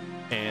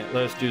 And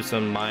let's do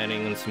some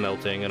mining and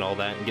smelting and all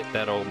that and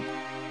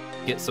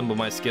get some of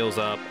my skills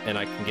up and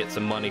I can get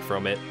some money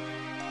from it.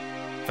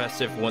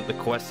 Festive went the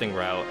questing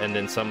route and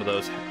then some of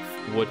those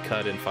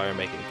woodcut and fire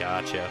making.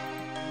 Gotcha.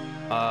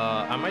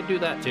 I might do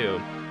that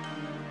too.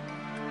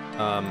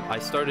 I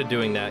started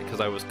doing that because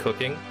I was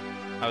cooking.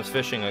 I was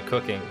fishing and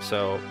cooking,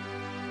 so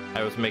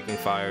I was making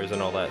fires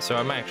and all that. So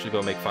I might actually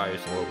go make fires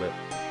in a little bit.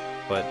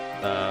 But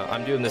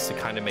I'm doing this to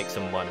kind of make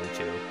some money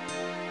too.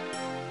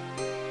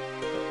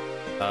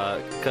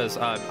 Because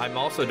I'm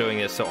also doing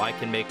this so I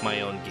can make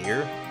my own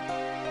gear.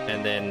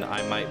 And then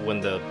I might win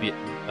the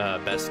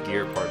best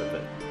gear part of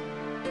it.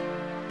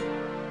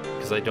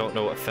 Because I don't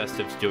know what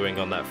Festive's doing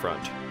on that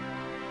front.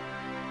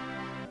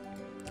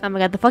 Oh my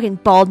god, the fucking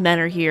bald men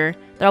are here.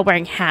 They're all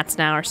wearing hats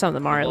now, or some of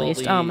them are at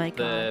least. Oh my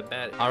god.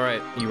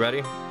 Alright, you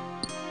ready?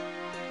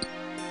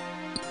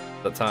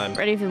 That time.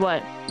 Ready for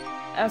what?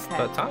 Okay.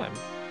 That time.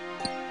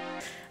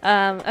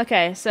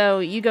 Okay, so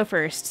you go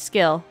first.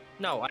 Skill.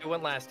 No, I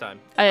went last time.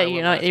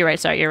 You know, you're right.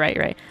 Sorry, you're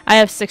right. I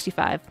have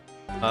 65.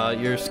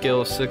 Your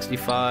skill is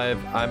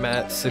 65. I'm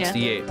at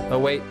 68. Yeah. Oh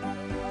wait.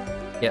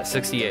 Yeah,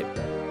 68.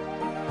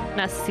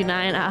 Not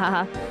 69.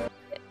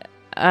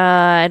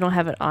 I don't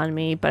have it on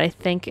me, but I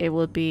think it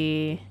will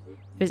be.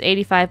 It was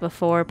 85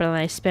 before, but then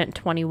I spent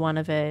 21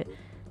 of it,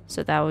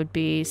 so that would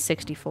be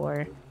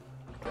 64.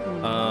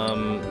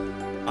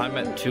 I'm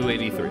at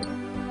 283.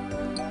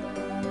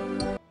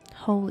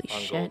 Holy On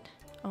shit! gold.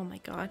 Oh my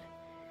god.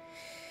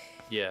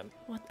 Yeah.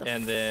 What the?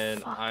 And then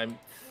fuck? I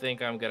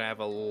think I'm gonna have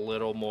a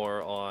little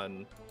more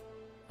on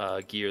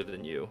gear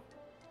than you.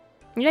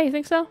 Yeah, you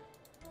think so?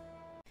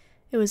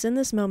 It was in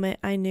this moment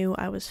I knew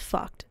I was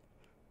fucked.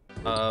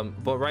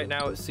 But right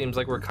now it seems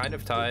like we're kind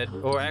of tied.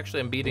 Or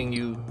actually, I'm beating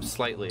you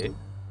slightly.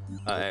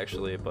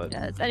 Actually, but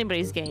Yeah, it's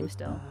anybody's game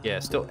still. yeah,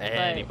 still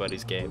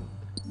anybody's game.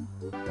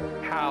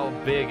 How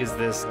big is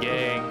this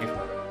gang?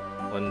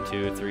 1,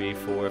 2, 3,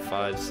 4,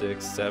 5,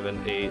 6,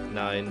 7, 8,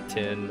 9,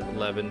 10,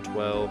 11,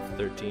 12,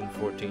 13,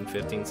 14,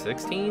 15,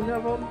 16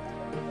 of them?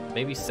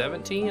 Maybe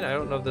 17? I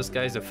don't know if this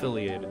guy's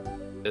affiliated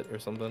or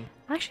something.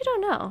 I actually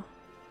don't know.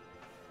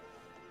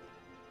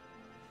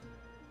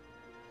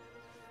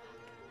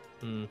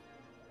 Hmm.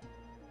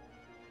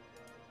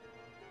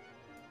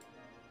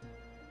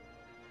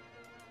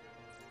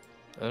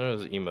 I know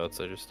there's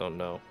emotes, I just don't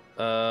know.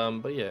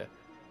 But yeah.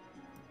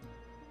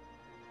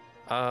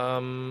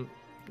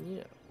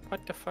 Yeah.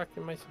 What the fuck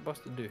am I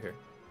supposed to do here?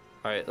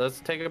 Alright, let's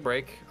take a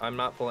break. I'm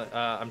not pulling.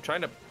 I'm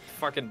trying to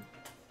fucking.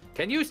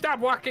 Can you stop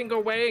walking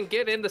away and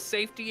get in the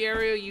safety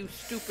area, you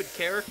stupid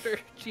character?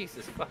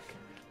 Jesus fuck.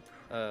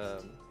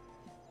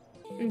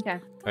 Okay.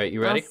 Alright,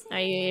 you ready? Are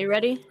you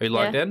ready? Are you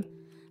logged in?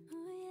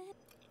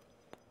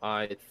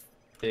 I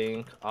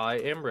think I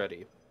am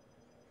ready.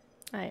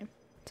 Alright.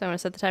 So I'm gonna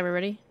set the timer.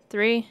 Ready?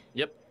 3,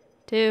 Yep.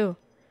 2,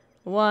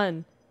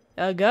 1,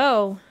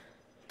 go.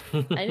 I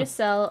need to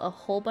sell a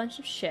whole bunch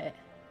of shit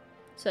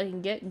so I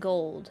can get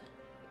gold.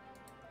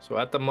 So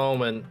at the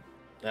moment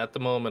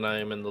I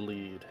am in the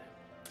lead.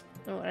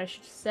 And what I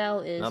should sell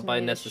is Not by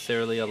maybe the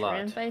necessarily a lot.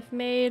 shrimp I've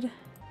made.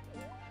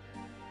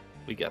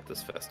 We got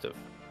this festive.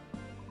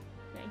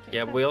 I can't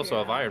Yeah, but we also figure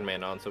have out- Iron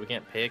Man on, so we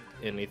can't pick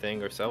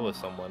anything or sell with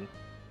someone.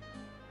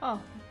 Oh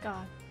my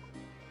god.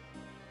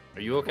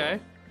 Are you okay?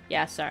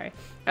 Yeah, sorry.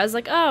 I was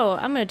like, oh,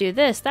 I'm gonna do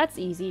this. That's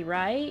easy,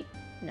 right?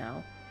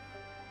 No.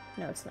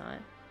 No, it's not.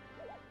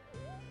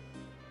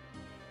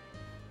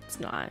 It's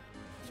not.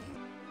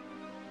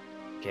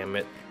 Damn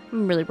it.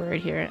 I'm really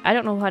worried here. I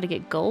don't know how to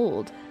get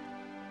gold.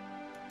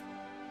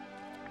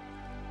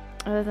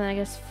 Other than, I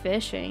guess,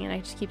 fishing, and I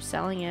just keep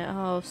selling it.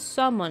 Oh,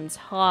 someone's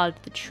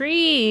hogged the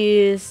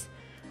trees.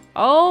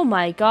 Oh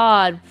my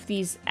god,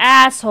 these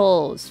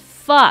assholes.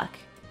 Fuck.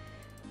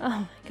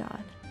 Oh my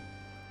god.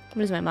 I'm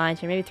losing my mind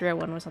here. Maybe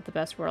 301 was not the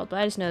best world, but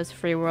I just know it's a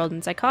free world and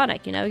it's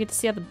iconic, you know? We get to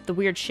see all the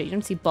weird shit. You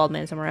don't see Bald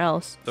Man somewhere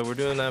else. So we're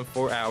doing that in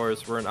 4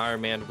 hours. We're in Iron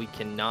Man. We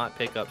cannot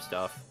pick up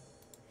stuff.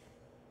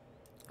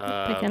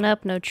 Picking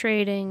up, no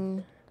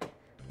trading,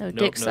 no Nope,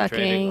 dick no sucking.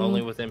 trading,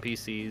 only with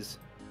NPCs.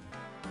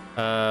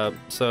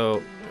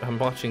 So I'm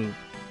watching.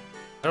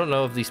 I don't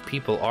know if these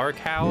people are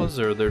cows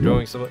or they're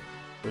doing some.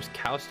 There's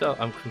cow stuff.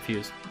 I'm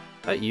confused.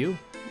 Is that you?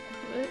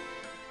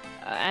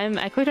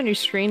 I clicked on your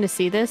screen to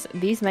see this.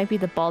 These might be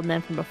the bald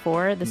men from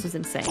before. This is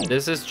insane.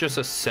 This is just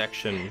a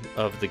section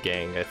of the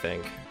gang, I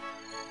think.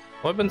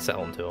 Well, I've been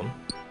selling to them.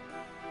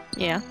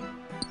 Yeah.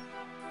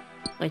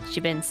 What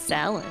you been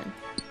selling?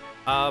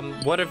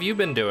 What have you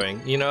been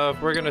doing? You know,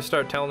 if we're gonna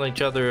start telling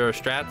each other our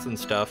strats and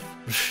stuff.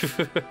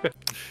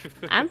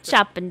 I'm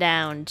chopping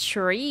down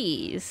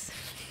trees.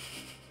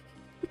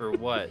 For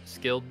what?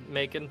 Skilled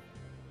making?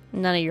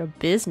 None of your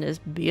business,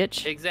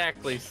 bitch.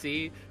 Exactly.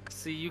 See,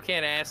 you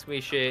can't ask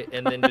me shit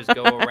and then just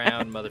go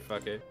around,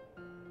 motherfucker.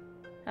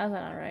 How's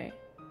that not right?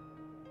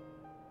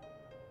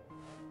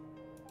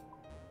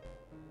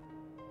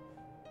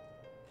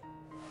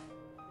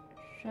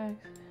 Check.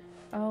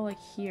 Oh, like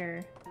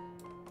here.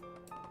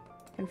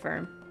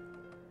 Confirm.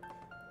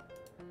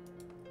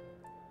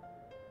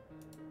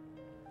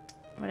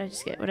 What did I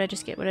just get? What did I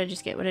just get? What did I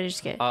just get? What did I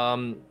just get?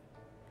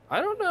 I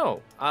don't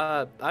know.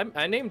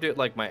 I named it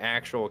like my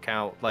actual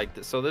account. Like,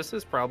 so this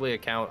is probably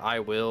account I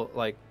will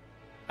like.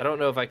 I don't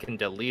know if I can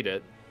delete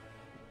it,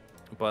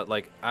 but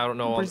like I don't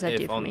know What does that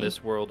do if for on me?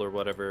 this world or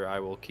whatever I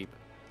will keep.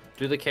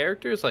 Do the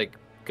characters like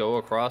go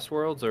across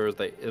worlds, or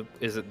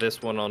is it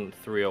this one on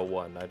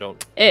 301? I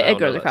don't. I It don't know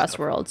goes that across stuff.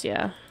 worlds,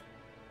 yeah.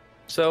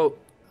 So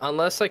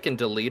unless I can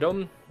delete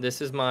them, this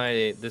is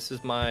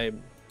my.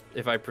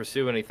 If I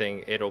pursue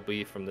anything, it'll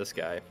be from this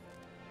guy.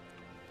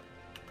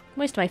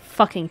 Waste my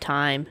fucking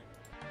time.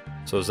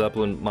 So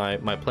Zeppelin, my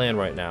plan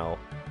right now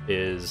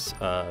is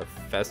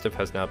Festive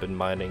has now been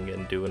mining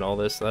and doing all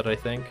this that I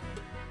think.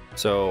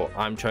 So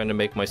I'm trying to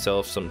make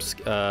myself some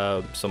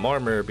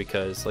armor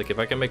because like if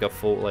I can make a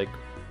full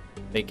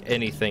make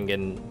anything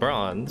in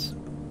bronze,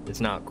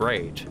 it's not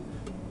great,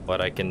 but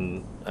I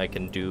can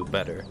do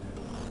better.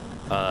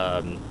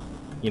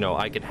 You know,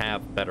 I can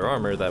have better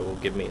armor that will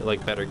give me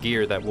like better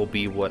gear that will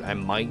be what I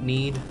might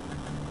need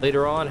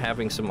later on,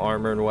 having some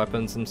armor and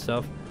weapons and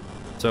stuff.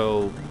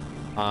 So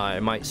I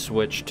might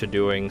switch to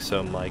doing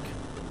some like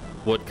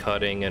wood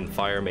cutting and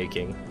fire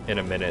making in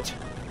a minute.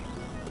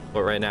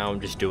 But right now I'm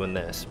just doing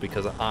this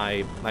because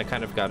I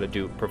kind of got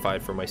to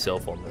provide for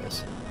myself on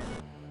this.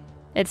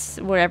 It's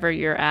wherever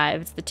you're at.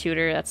 If it's the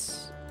tutor,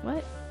 that's... What?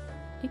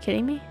 Are you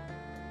kidding me?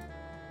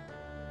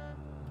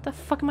 The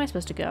fuck am I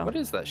supposed to go? What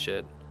is that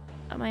shit?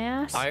 Up my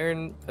ass?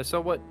 Iron.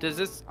 So what does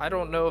this? I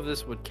don't know if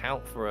this would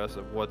count for us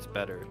of what's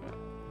better.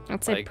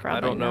 I'd say Like probably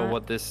I don't know not,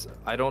 what this.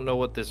 I don't know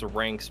what this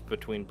ranks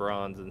between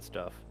bronze and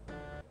stuff.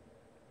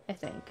 I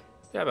think.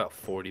 Got about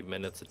 40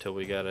 minutes until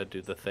we gotta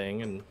do the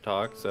thing and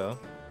talk. So.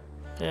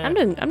 Yeah. I'm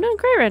doing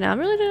great right now.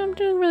 I'm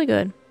doing really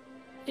good.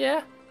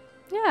 Yeah.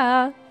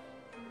 Yeah.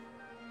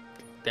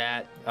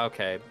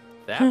 Okay.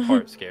 That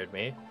part scared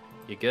me.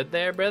 You good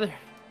there, brother?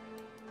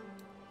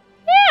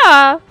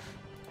 Yeah.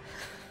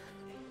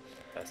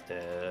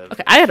 Festive.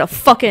 Okay, I gotta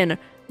fucking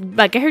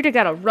like I heard I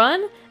gotta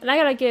run and I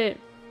gotta get.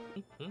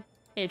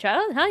 Hey,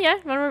 child? Hell yeah!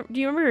 Do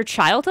you remember your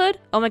childhood?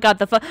 Oh my god,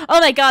 the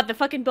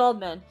fucking bald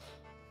men.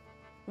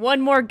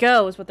 One more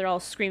go is what they're all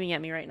screaming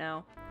at me right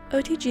now.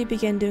 OTG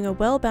began doing a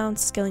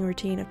well-balanced skilling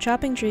routine of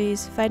chopping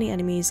trees, fighting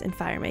enemies, and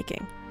fire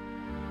making.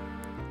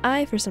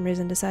 I, for some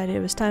reason, decided it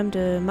was time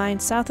to mine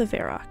south of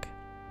Varrock.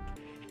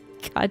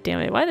 God damn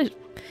it! Where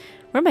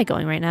am I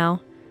going right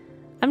now?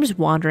 I'm just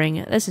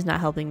wandering. This is not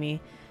helping me.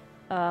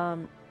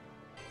 Oh,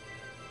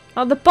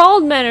 the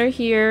bald men are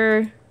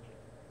here.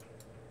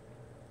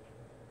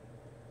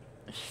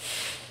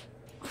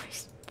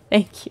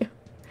 Thank you.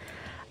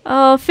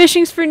 Oh,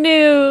 fishing's for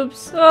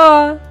noobs.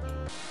 Oh.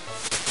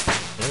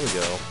 There we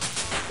go.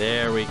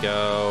 There we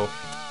go.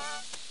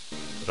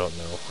 I don't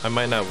know. I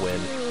might not win.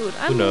 Dude,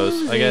 Who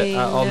knows?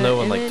 I'll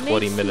know in like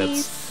 20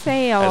 minutes as we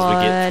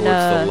get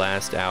towards the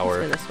last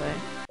hour. Let's go this way.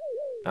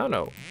 I don't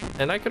know.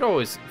 And I could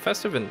always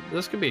Festive and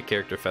this could be a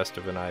character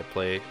Festive and I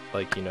play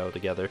like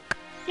together.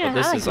 Yeah, But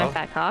this I like is my all-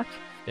 fat cock.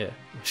 Yeah.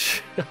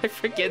 I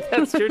forget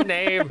that's your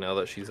name. Now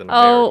that she's in America.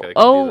 I can do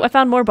Oh, that. I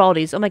found more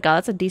baldies. Oh my god,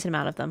 that's a decent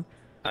amount of them.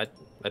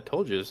 I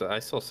told you, I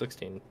saw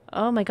 16.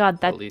 Oh my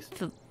god, At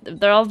least.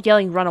 they're all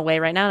yelling run away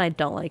right now and I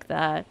don't like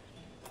that.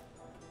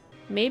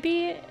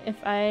 Maybe if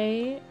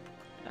I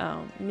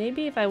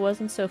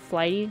wasn't so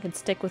flighty and could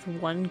stick with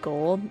one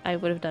goal, I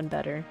would have done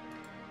better.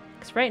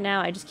 Because right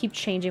now, I just keep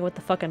changing what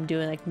the fuck I'm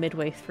doing like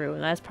midway through,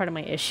 and that's part of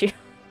my issue.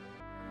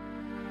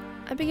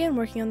 I began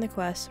working on the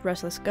quest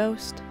Restless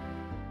Ghost.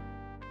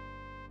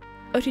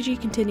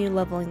 OTG continued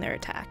leveling their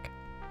attack.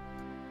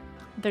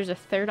 There's a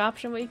third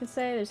option, what you can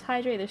say? There's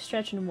hydrate, there's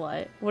stretch, and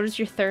what? What is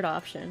your third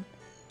option?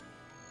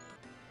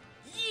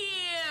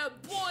 Yeah,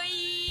 boy!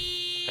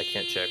 I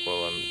can't check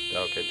while I'm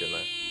okay doing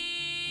that.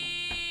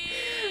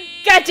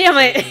 God damn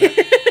it!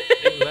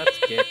 That's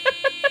good.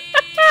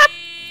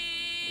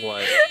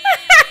 What?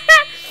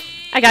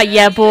 I got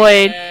yeah, boy.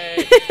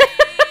 Yay.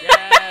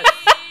 Yes.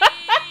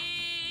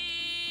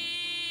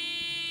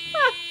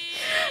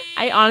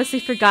 I honestly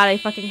forgot I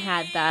fucking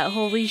had that.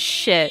 Holy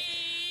shit.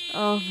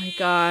 Oh my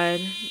god.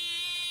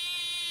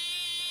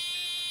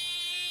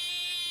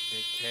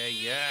 Okay,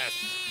 yes,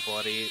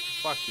 buddy.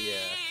 Fuck yeah.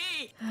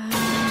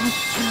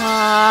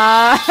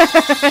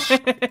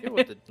 Deal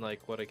with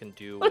what I can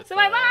do What's with in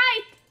my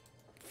mind?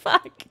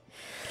 Fuck.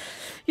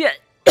 Yeah.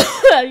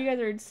 You guys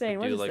are insane.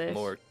 What do is like this?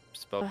 more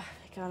spell. Oh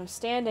my god, I'm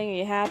standing. Are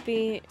you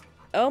happy?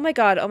 Oh my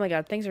god,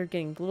 things are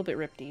getting a little bit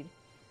riptied.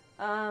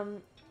 I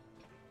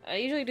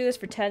usually do this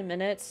for 10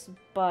 minutes,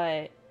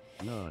 but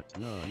No.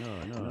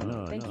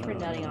 thank you for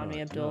nutting on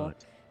me, Abdul.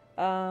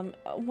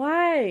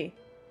 Why?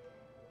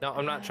 No,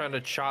 I'm not trying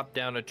to chop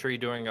down a tree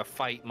during a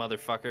fight,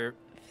 motherfucker.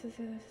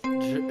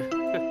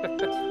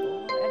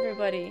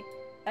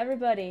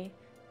 Everybody.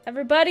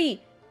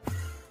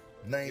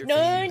 $19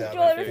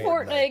 $9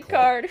 Fortnite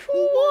card. Who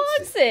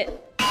wants it?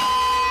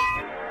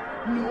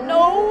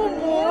 No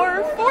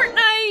more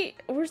Fortnite.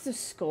 Where's the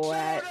skull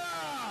at?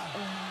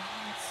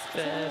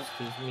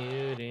 Festive's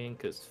muting,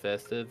 cause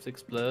Festive's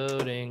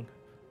exploding.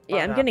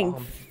 Yeah, I'm getting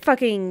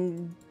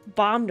fucking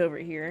bombed over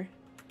here.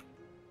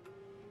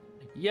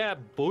 Yeah,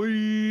 boy.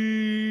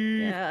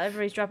 Yeah,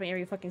 everybody's dropping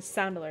every fucking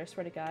sound alert, I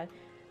swear to god.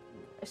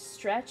 A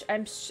stretch?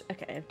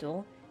 Okay,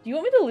 Abdul. Do you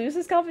want me to lose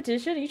this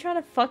competition? Are you trying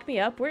to fuck me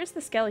up? Where's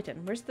the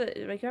skeleton? Where's the...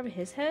 Am I grabbing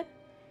his head?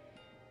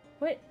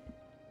 What?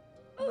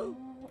 Oh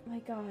my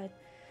god.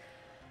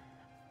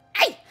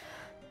 Ay!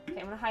 Okay,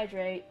 I'm gonna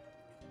hydrate.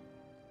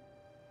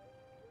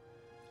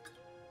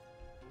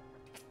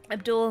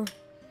 Abdul.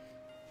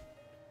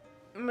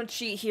 I'm gonna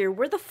cheat here.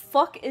 Where the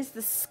fuck is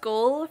the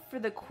skull for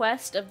the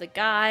quest of the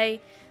guy?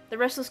 The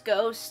Restless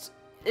Ghost.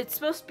 It's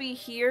supposed to be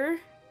here.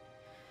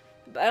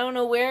 But I don't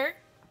know where.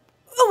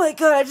 Oh my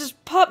god, I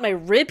just popped my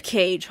rib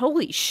cage.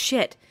 Holy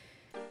shit.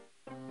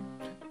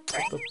 Yeah,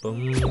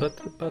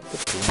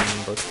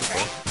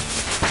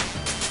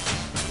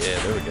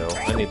 there we go.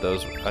 I need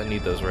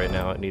those right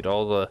now. I need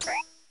all the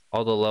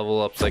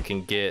level ups I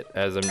can get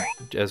as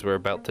we're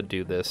about to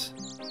do this.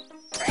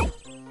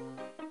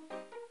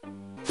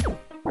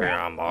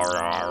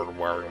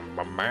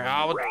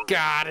 Oh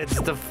god,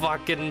 it's the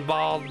fucking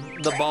bald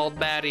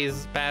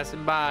baddies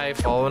passing by,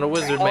 following a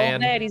wizard man.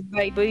 Bald baddies,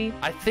 baby.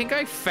 I think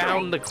I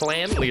found the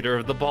clan leader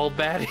of the bald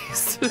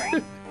baddies.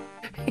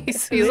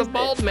 He's a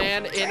bald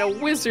man in a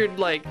wizard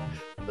like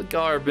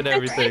garb and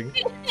everything.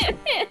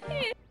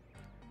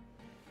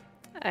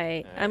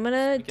 Alright, I'm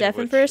gonna speaking of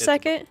deafen which, for a it's-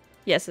 second.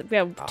 Yes, we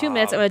have 2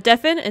 minutes. I'm gonna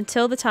deafen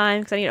until the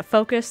time because I need to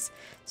focus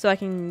so I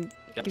can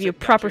give you a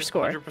proper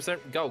score.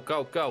 100%. Go,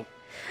 go, go.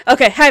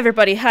 Okay, hi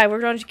everybody. Hi, we're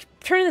going to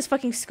turn this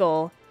fucking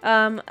skull.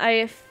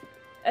 If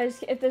there's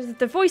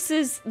the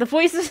voices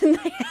in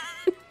my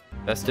head.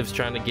 Festive's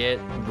trying to get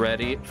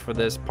ready for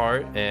this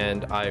part,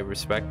 and I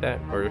respect that.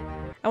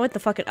 I went the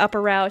fucking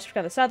upper route. I should have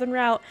gone the southern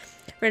route.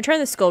 We're gonna turn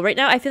the skull. Right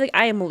now, I feel like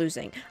I am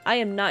losing. I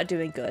am not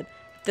doing good.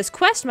 This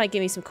quest might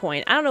give me some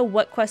coin. I don't know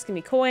what quest give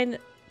me coin,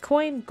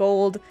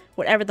 gold,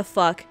 whatever the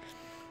fuck.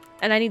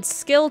 And I need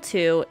skill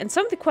too. And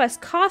some of the quests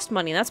cost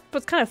money. And that's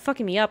what's kind of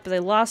fucking me up. Because I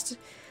lost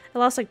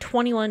like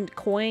 21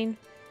 coin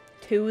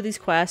to these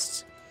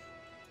quests.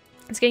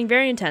 It's getting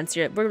very intense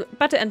here. We're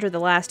about to enter the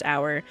last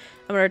hour. I'm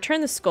gonna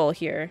return the skull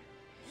here.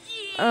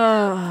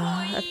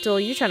 Oh, Abdul,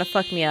 you're trying to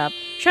fuck me up.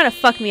 You're trying to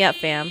fuck me up,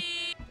 fam.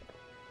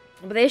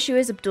 But the issue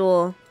is,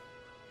 Abdul,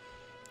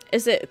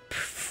 is it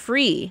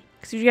free?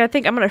 Because you gotta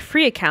think, I'm on a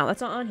free account.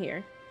 That's not on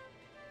here.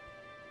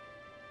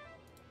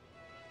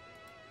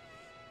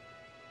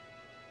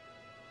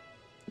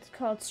 It's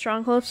called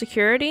Stronghold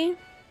Security.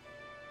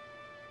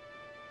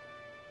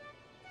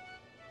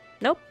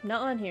 Nope,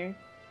 not on here.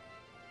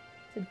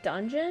 It's a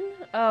dungeon?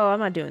 Oh, I'm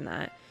not doing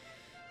that.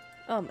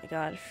 Oh my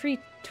god. Free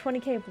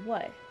 20k of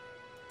what?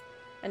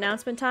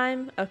 Announcement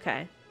time?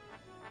 Okay.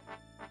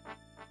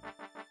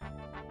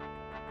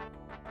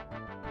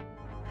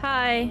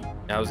 Hi.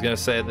 I was gonna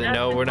say that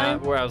no, we're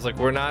not. I was like,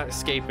 we're not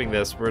escaping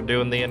this. We're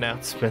doing the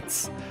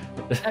announcements.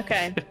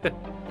 Okay.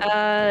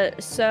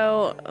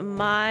 So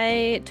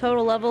my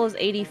total level is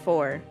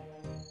 84.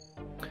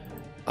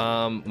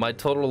 My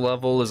total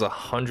level is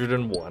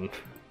 101.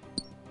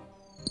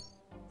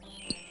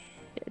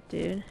 Yeah,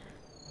 dude.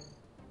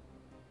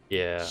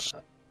 Yeah.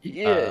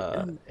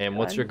 Yeah. And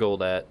what's your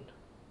gold at?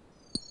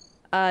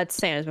 It's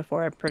same as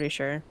before, I'm pretty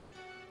sure.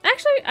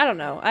 Actually, I don't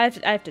know. I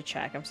have to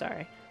check. I'm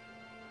sorry.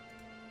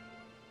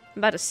 I'm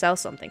about to sell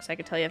something, so I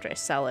can tell you after I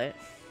sell it.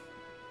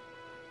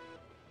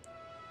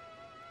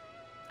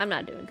 I'm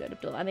not doing good,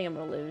 Abdul. I think I'm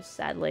gonna lose,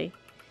 sadly.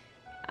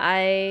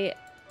 I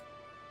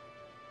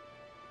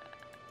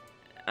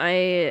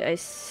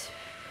didn't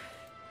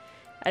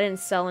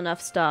sell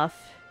enough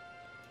stuff.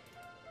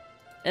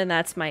 And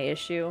that's my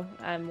issue.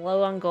 I'm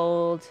low on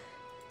gold.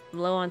 I'm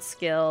low on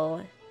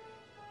skill.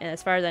 And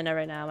as far as I know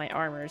right now, my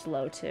armor is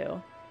low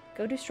too.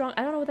 Go do strong.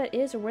 I don't know what that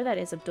is or where that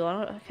is, Abdul.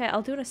 Okay,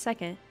 I'll do it in a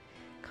second.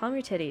 Calm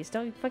your titties.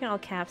 Don't fucking all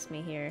caps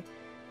me here.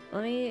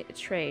 Let me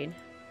trade.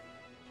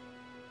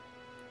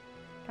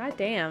 God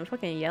damn,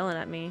 fucking yelling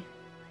at me.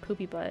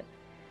 Poopy butt.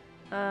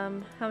 How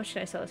much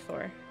can I sell this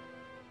for?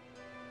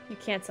 You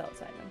can't sell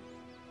this item.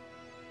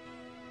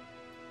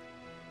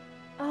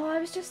 Oh, I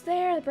was just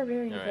there, the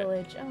barbarian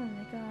village. Oh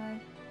my god.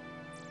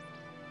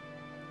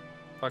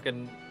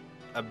 Fucking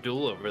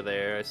Abdul over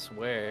there, I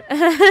swear.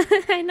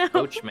 I know.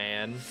 Coach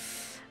man.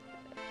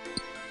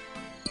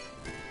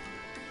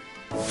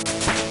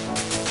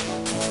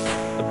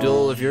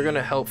 Abdul, if you're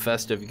gonna help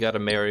Festive, you gotta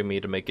marry me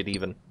to make it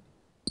even.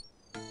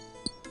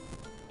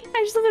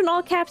 I just live in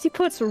all caps. He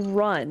puts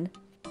run.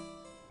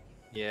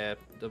 Yeah,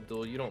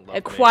 Abdul, you don't love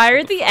Acquire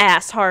me. the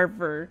ass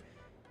haver.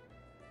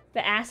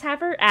 The ass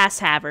haver? Ass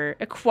haver.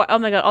 Oh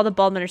my god, all the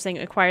bald men are saying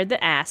acquired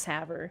the ass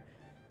haver.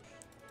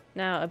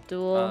 Now,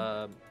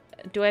 Abdul,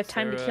 do I have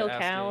time to kill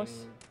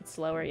cows? It's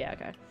slower? Yeah,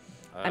 okay.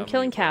 I'm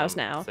killing cows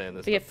now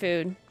to get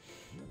food.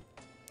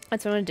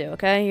 That's what I'm gonna do,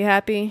 okay? You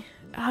happy?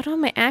 Oh, I don't have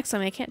my axe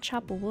on me. I can't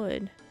chop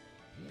wood.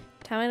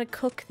 Time to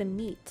cook the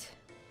meat.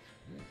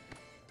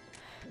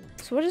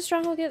 So what does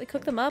Stronghold get?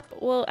 Cook them up?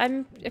 Well,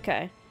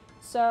 okay.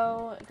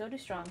 So, go to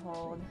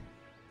Stronghold.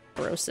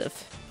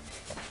 Corrosive.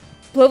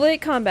 Level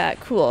 8 combat.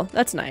 Cool.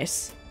 That's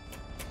nice.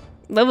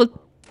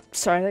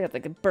 Sorry, I got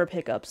like burp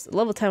hiccups.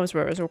 Level 10 was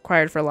where it was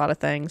required for a lot of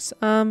things.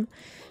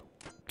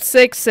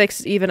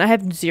 6 even. I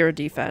have 0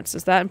 defense.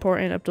 Is that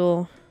important,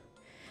 Abdul?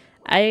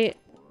 I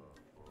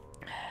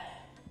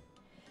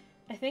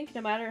think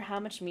no matter how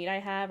much meat I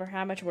have or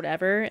how much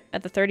whatever,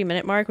 at the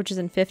 30-minute mark, which is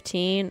in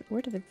 15...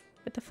 what the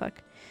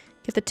fuck?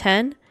 Get the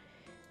 10?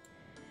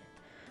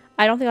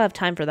 I don't think I'll have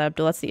time for that,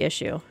 Abdul. That's the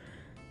issue.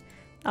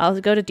 I'll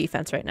go to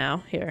defense right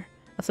now. Here.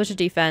 I'll switch to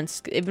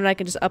defense. Even I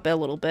can just up it a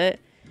little bit.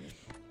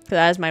 Because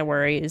that is my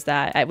worry, is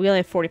that we only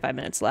have 45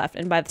 minutes left.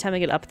 And by the time I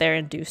get up there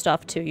and do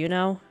stuff too, you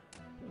know?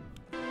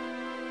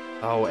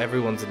 Oh,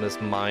 everyone's in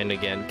this mine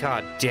again.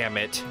 God damn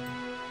it.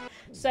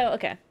 So,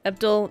 okay.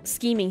 Abdul,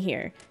 scheming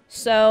here.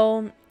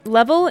 So,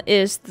 level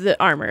is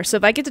the armor. So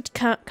if I get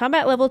to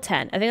combat level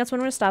 10, I think that's when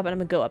I'm going to stop and I'm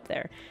going to go up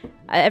there.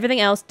 Everything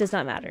else does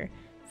not matter.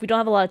 We don't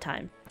have a lot of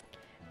time.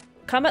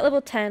 Combat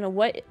level 10,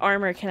 what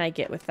armor can I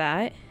get with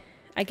that?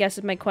 I guess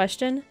is my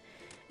question.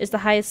 Is the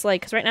highest,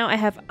 like, because right now I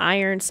have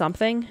iron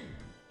something.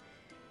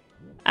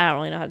 I don't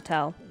really know how to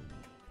tell.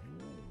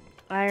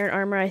 Iron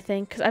armor, I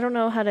think, because I don't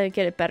know how to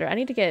get it better. I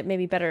need to get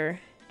maybe better,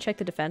 check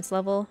the defense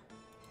level.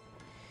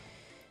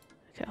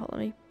 Okay, hold on,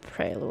 let me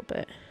pray a little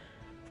bit.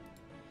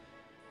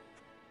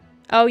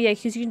 Oh, yeah,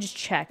 because you can just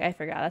check. I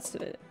forgot. That's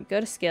go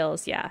to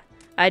skills. Yeah,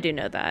 I do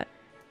know that.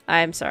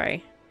 I'm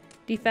sorry.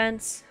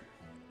 Defense.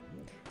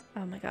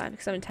 Oh, my God.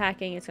 Because I'm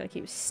attacking, it's going to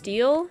keep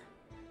steel.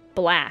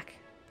 Black.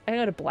 I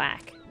can go to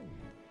black.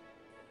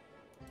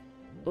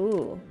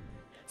 Ooh.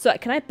 So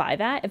can I buy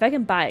that? If I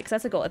can buy it, because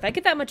that's a goal. If I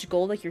get that much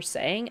gold like you're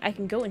saying, I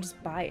can go and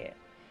just buy it.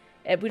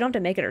 We don't have to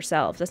make it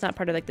ourselves. That's not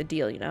part of like the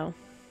deal, you know?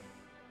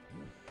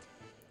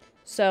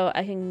 So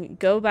I can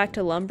go back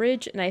to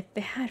Lumbridge, and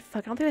they had,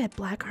 fuck, I don't think they had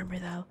black armor,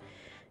 though.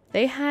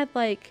 They had,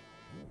 like,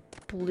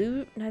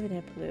 blue, no, they didn't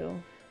have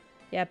blue.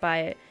 Yeah, buy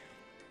it.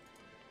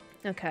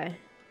 Okay.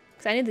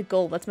 Because I need the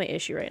gold, that's my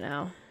issue right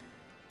now.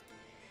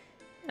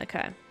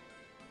 Okay.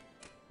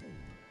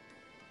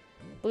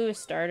 Blue is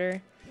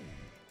starter.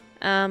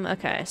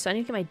 Okay, so I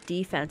need to get my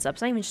defense up.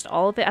 It's not even just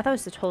all of it. I thought it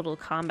was the total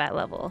combat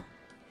level.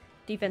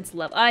 Defense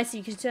level. Oh, I see.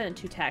 You can do it in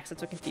 2 attacks.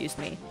 That's what confused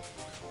me.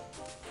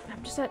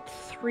 I'm just at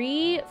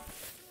 3.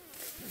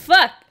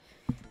 Fuck!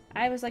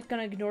 I was like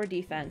gonna ignore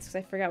defense because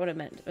I forgot what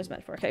it was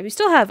meant for. Okay, we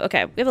still have.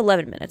 Okay, we have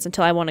 11 minutes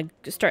until I want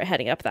to start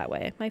heading up that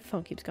way. My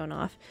phone keeps going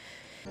off.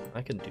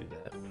 I can do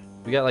that.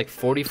 We got like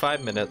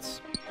 45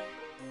 minutes.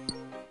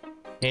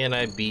 Can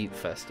I beat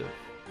Festive?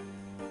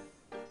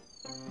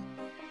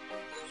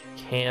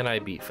 Can I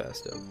beat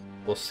Festive?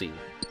 We'll see.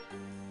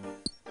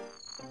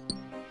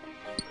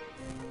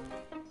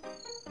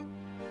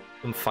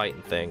 Some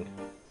fighting thing.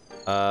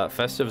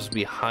 Festive's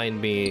behind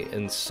me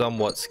in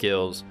somewhat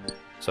skills,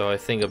 so I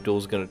think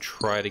Abdul's gonna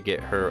try to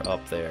get her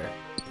up there.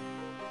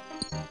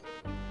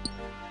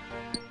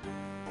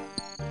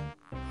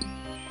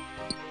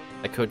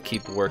 I could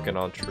keep working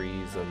on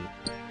trees and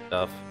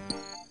stuff,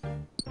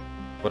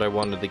 but I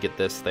wanted to get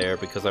this there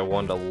because I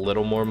wanted a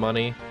little more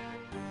money.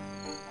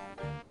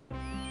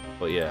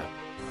 But yeah.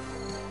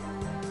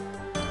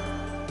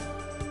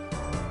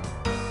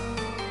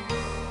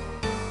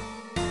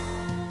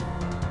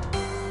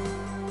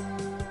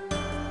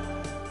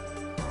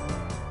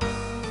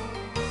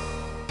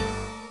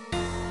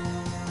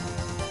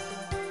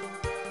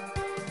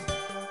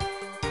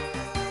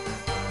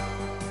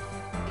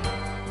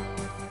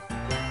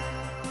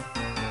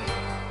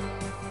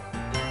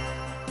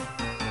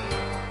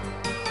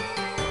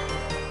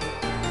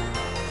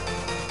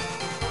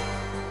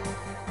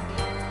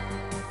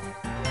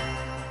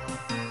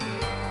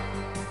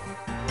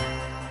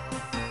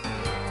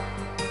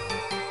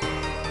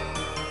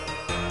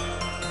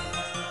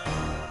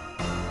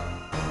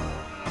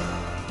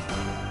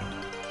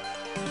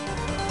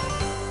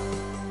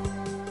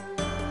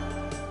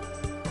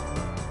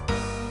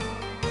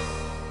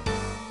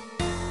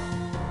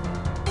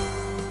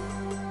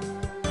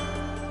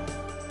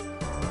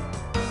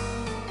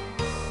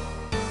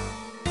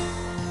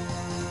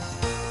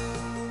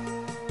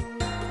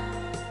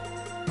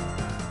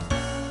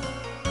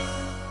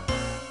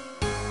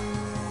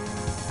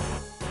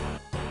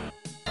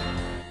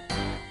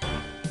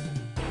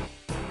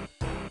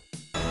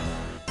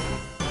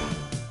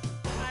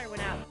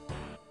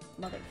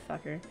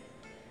 Motherfucker.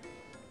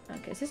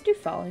 Okay, is this dude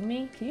following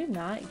me? Can you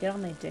not get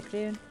on my dick,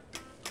 dude?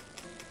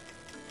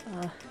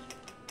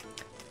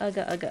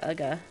 Ugga, ugga,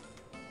 ugga.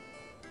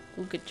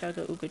 Ooga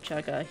chugga, ooga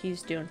chugga.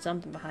 He's doing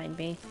something behind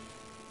me.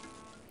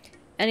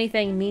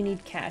 Anything, me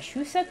need cash.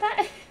 Who said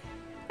that?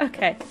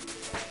 Okay.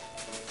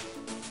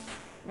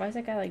 Why is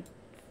that guy, like,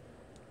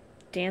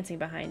 dancing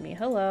behind me?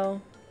 Hello.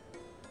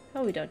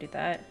 Oh, we don't do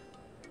that.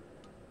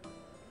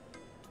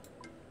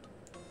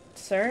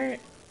 Sir?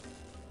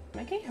 Am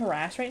I getting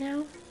harassed right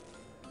now?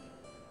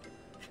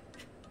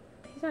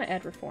 He's not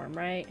ed reform,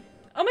 right?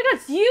 Oh my god,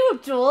 it's you,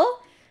 Abdul!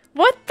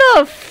 What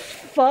the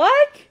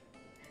fuck?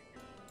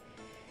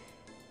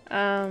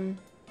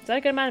 Is that a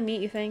good amount of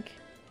meat, you think?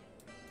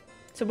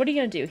 So what are you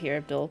gonna do here,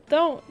 Abdul?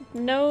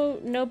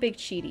 No big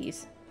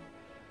cheaties.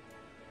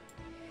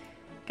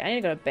 Okay, I need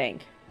to go to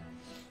bank.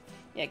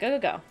 Yeah,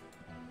 go.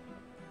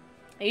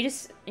 Are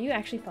you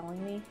actually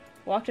following me?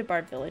 Walk to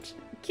Bard Village.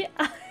 Get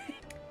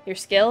Your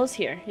skills,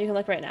 here. You can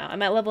look right now.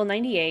 I'm at level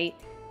 98.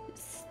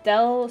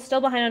 Still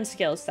behind on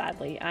skills,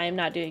 sadly. I am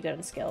not doing good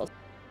on skills.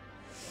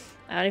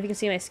 I don't know if you can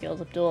see my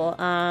skills, Abdul.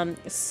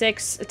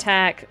 6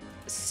 attack,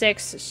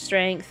 6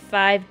 strength,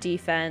 5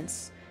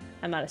 defense.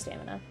 I'm out of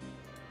stamina.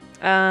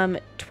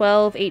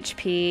 12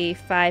 HP,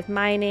 5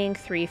 mining,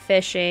 3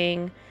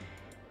 fishing,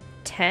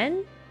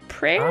 10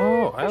 prayer?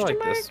 Oh, I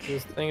like this.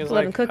 This thing is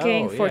 11 like,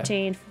 cooking, oh,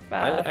 14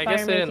 yeah. I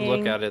guess I didn't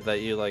look at it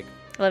that you like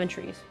 11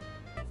 trees.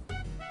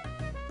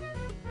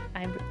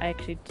 I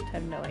actually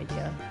have no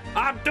idea.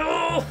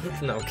 Abdul!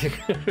 No.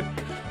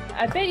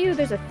 I bet you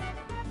there's a...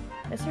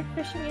 Is there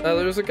fishing in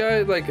There's a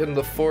guy like in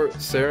the Fort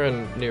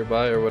Saren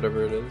nearby or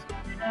whatever it is.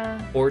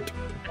 Fort.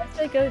 I'd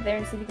say go there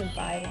and see if you can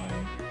buy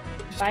one.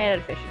 Buy it at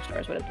a fishing store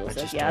is what Abdul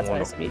says. Yeah, that's why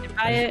I said you need to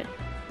buy it.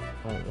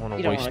 I don't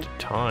want to waste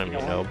time, you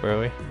know,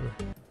 bro.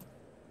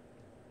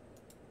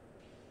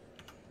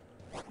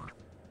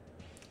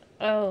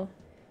 Oh.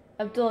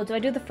 Abdul, do I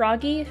do the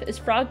froggy? Is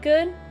frog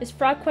good? Is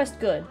frog quest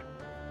good?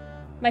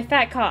 My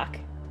fat cock.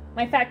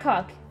 My fat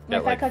cock. My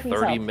Got fat like cock needs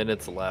 30 help.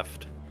 minutes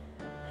left.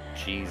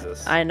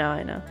 Jesus. I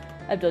know.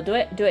 Abdul, do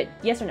it. Do it.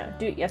 Yes or no?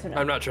 Do it. Yes or no?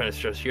 I'm not trying to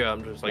stress you out.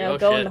 I'm just like, no, oh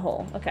go shit. in the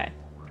hole. Okay.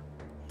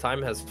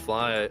 Time has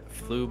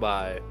flew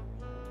by.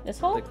 This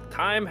hole? Like,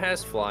 time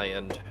has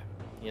flying,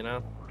 you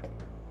know?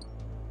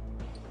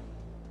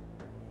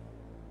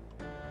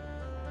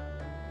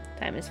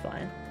 Time is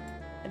flying.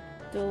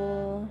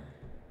 Abdul.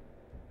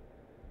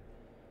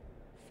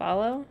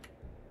 Follow?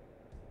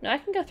 No, I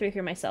can go through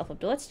here myself,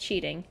 Abdul. That's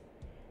cheating.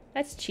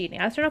 That's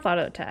cheating. I turn off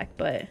auto attack,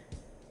 but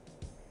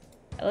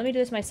let me do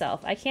this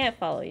myself. I can't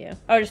follow you.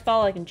 Or just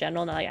follow like in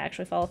general, not like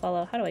actually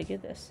follow. How do I do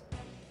this?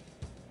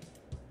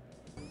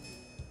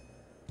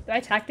 Do I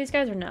attack these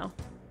guys or no?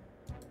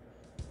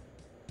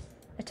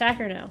 Attack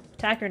or no?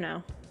 Attack or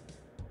no?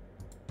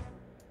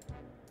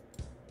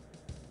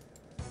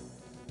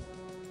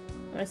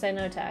 I'm gonna say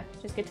no attack.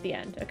 Just get to the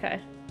end. Okay.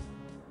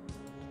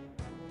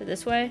 Is it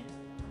this way?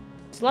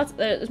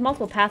 There's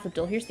multiple paths,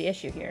 Abdul. Here's the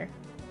issue here.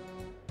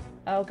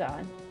 Oh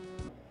god.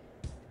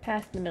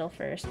 Path in the middle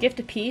first. Gift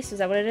of peace, is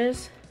that what it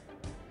is?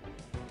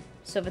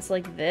 So if it's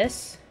like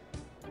this,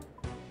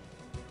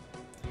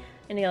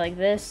 and you go like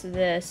this.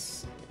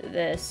 This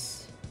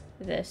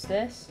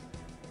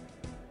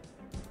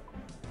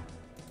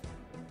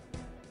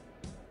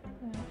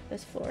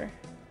floor.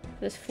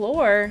 This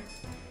floor?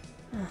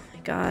 Oh my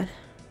god.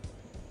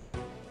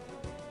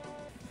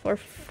 For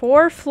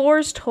 4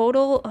 floors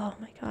total? Oh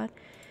my god.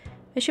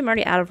 I'm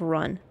already out of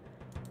run.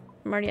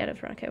 I'm already out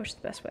of run. Okay, which is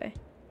the best way?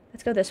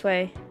 Let's go this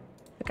way.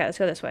 Okay, let's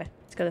go this way.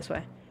 Let's go this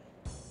way.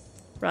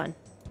 Run.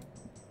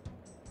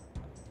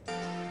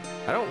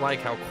 I don't like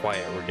how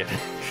quiet we're getting.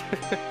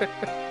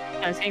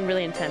 It's getting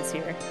really intense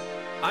here.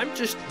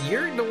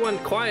 You're the one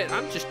quiet.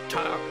 I'm just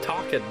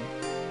talking.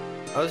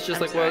 I was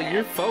just like, well,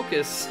 you're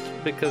focused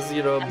because,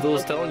 you know,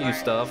 Abdul's telling you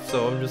stuff,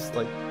 so I'm just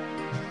like,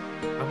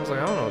 I was like,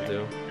 I don't know what to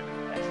do.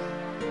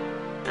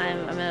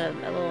 I'm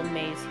in a little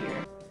maze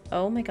here.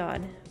 Oh my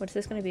god. What's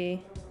this gonna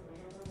be?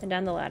 And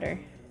down the ladder.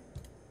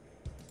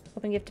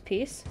 Open gift of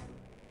peace.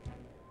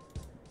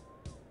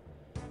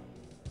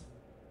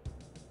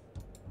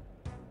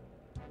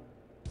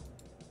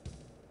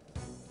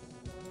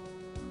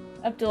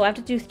 Abdul, I have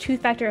to do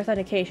 2-factor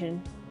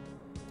authentication.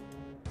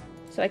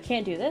 So I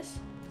can't do this?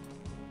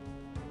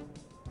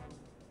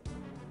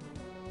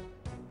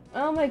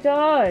 Oh my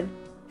god.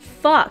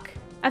 Fuck.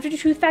 I have to do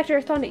 2-factor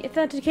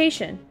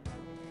authentication.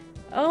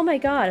 Oh my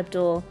god,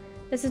 Abdul.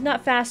 This is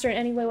not faster in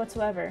any way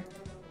whatsoever.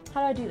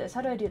 How do I do this?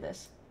 How do I do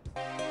this?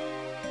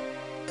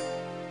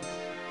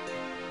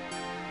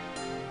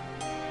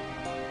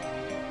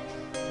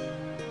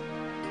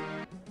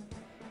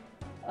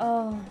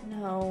 Oh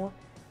no.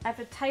 I have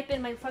to type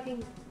in my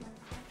fucking...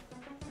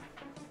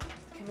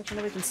 Okay, make sure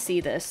nobody can see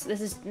this.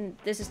 This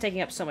is taking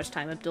up so much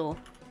time, Abdul.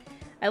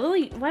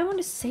 Why want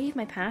to save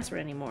my password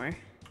anymore?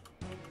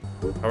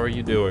 How are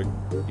you doing?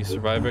 You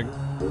surviving?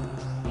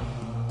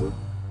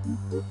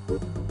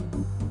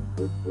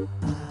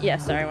 Yeah,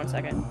 sorry, 1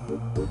 second.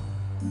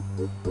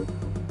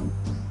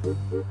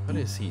 What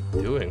is he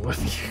doing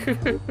with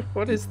you?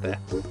 What is that?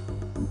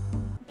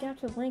 Get up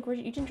to the link.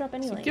 You didn't drop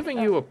any link. Giving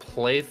you a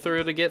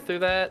playthrough to get through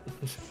that?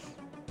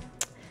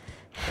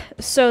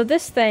 So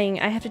this thing,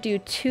 I have to do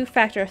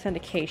 2-factor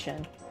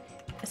authentication.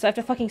 So I have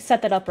to fucking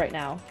set that up right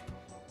now.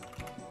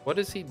 What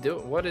is he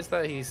doing? What is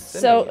that he's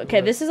sending? So,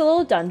 okay, this is a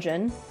little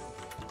dungeon.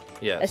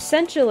 Yes.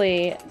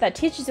 Essentially, that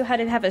teaches you how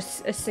to have a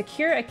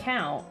secure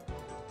account.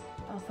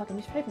 Oh, fuck, I'm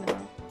just typing that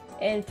wrong.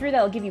 And through that,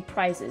 it'll give you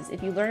prizes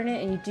if you learn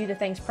it and you do the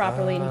things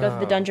properly and you go through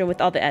the dungeon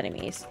with all the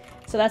enemies.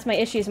 So that's my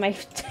issue, is my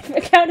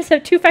account doesn't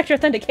have 2-factor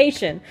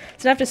authentication.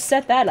 So I have to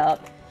set that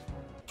up.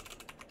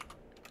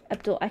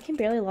 Abdul, I can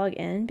barely log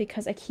in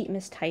because I keep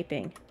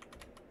mistyping.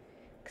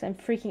 Because I'm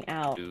freaking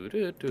out.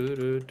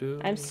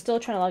 I'm still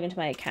trying to log into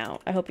my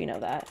account. I hope you know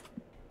that.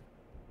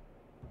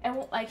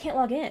 I can't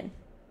log in.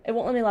 It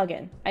won't let me log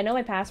in. I know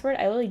my password.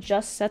 I literally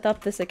just set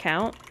up this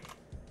account.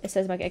 It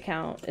says my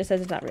account. It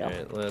says it's not real.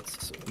 Alright,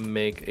 let's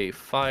make a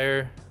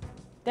fire.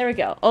 There we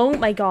go. Oh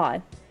my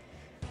god.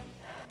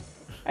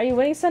 Are you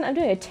winning, son? I'm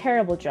doing a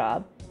terrible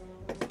job.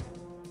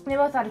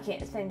 Enable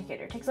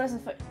authenticator. Takes less than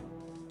foot.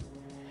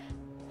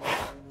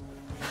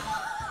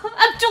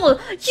 Abdul,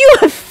 you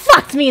have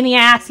fucked me in the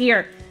ass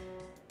here.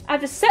 I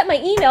have to set my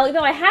email, even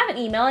though I have an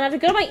email, and I have to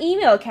go to my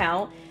email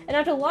account, and I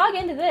have to log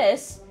into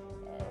this.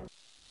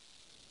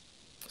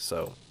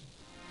 So,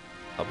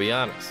 I'll be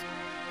honest.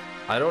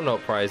 I don't know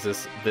what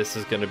prizes this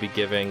is going to be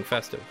giving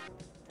Festive.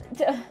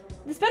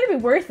 This better be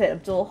worth it,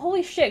 Abdul.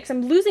 Holy shit, because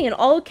I'm losing in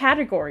all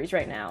categories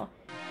right now.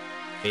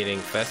 Meaning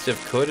Festive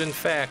could, in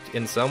fact,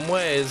 in some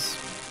ways,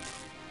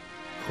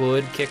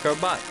 could kick our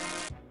butt.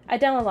 I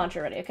downloaded launcher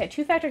already. Okay,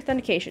 2-factor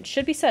authentication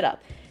should be set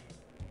up.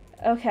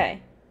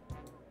 Okay.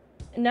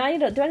 Now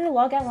do I need to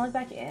log out and log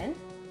back in?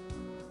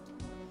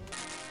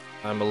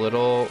 I'm a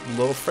little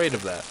afraid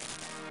of that.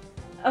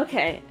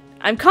 Okay.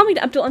 I'm coming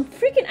to Abdul. I'm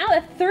freaking out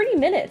at 30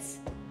 minutes.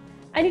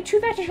 I need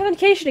 2-factor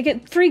authentication to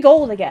get 3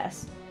 gold, I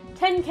guess.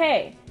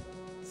 10k.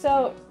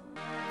 So...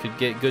 Could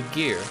get good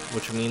gear,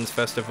 which means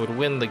Festive would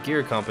win the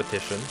gear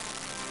competition.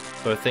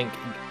 So I think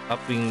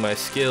upping my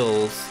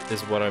skills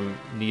is what I'm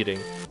needing.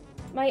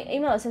 My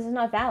email says it's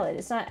not valid.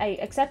 It's not. I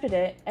accepted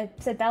it. I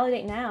said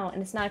validate now,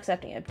 and it's not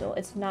accepting it, Abdul.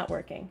 It's not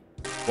working.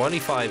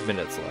 25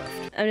 minutes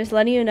left. I'm just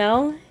letting you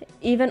know.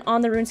 Even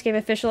on the RuneScape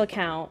official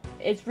account,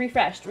 it's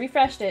refreshed.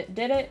 Refreshed it.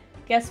 Did it?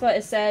 Guess what?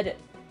 It said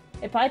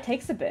it probably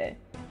takes a bit.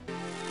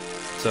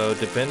 So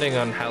depending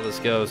on how this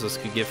goes, this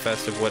could give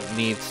Festive what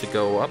needs to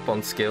go up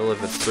on skill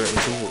if it's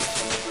certain tools.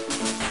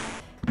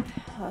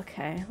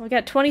 Okay, we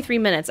got 23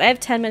 minutes. I have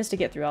 10 minutes to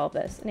get through all of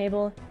this.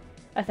 Enable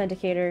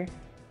authenticator.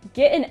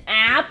 Get an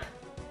app.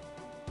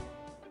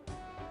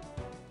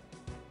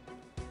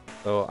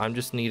 So I'm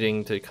just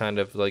needing to kind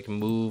of like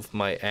move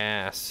my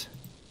ass.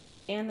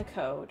 And the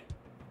code.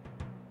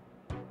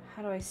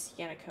 How do I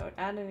scan a code?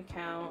 Add an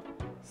account.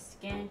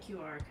 Scan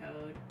QR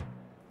code.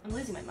 I'm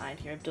losing my mind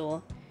here,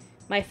 Abdul.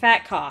 My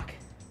fat cock.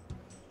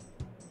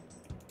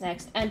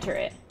 Next, enter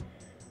it.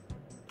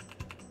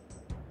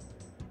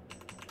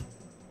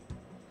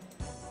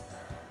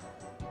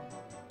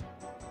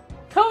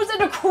 Code's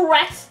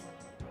incorrect!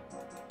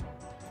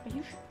 Are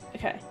you...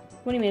 Okay.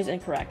 What do you mean it's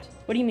incorrect?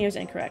 What do you mean it's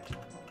incorrect? Does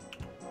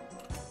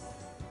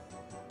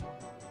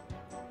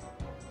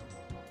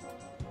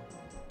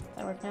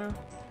that work now?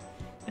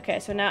 Okay,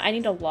 so now I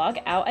need to log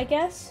out, I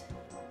guess?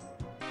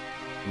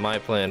 My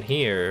plan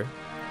here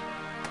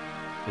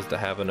is to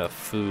have enough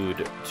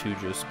food to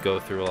just go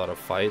through a lot of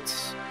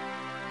fights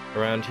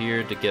around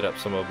here to get up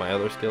some of my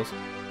other skills.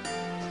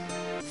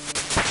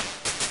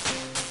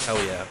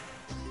 Hell yeah.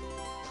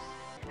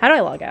 How do I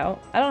log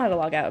out? I don't know how to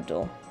log out,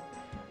 Abdul.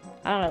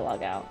 I don't know how to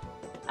log out.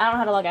 I don't know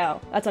how to log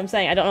out. That's what I'm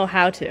saying. I don't know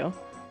how to.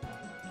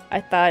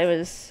 I thought it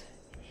was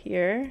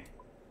here.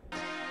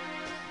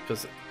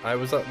 Because I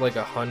was at like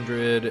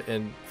 100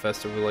 and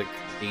Festive was like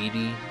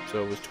 80,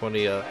 so it was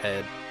 20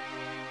 ahead.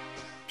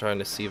 Trying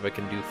to see if I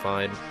can do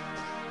fine.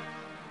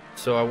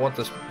 So I want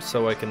this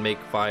so I can make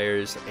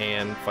fires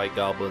and fight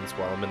goblins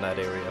while I'm in that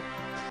area.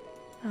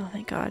 Oh,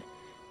 thank God.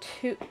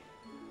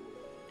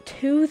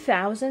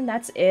 2,000?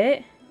 That's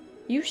it?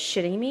 You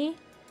shitting me?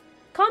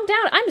 Calm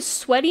down. I'm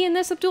sweaty in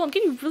this, Abdul. I'm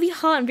getting really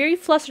hot and very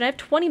flustered. I have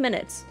 20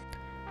 minutes.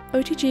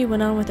 OTG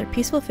went on with their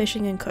peaceful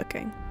fishing and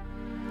cooking.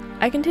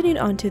 I continued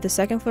on to the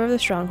second floor of the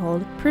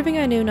stronghold, proving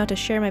I knew not to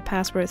share my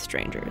password with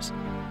strangers.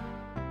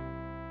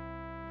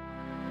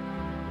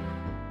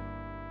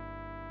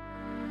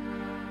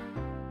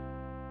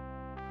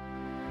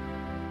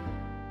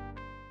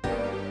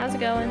 How's it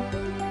going?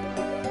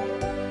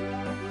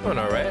 Going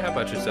alright, how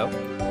about yourself?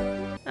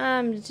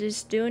 I'm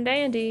just doing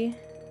dandy.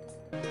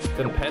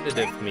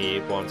 Competitive me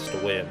wants to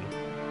win.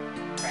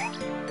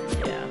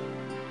 Yeah.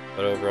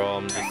 But overall,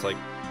 I'm just like,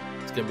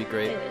 it's gonna be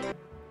great.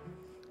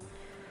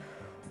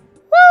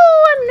 Woo!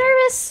 I'm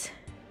nervous!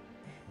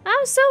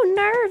 I'm so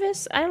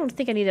nervous! I don't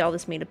think I needed all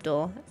this meat,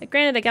 Abdul.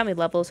 Granted, it got me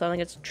levels, so I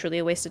think it's truly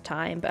a waste of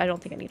time, but I don't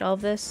think I need all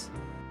of this.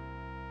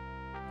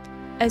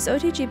 As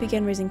OTG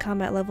began raising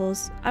combat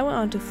levels, I went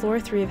on to floor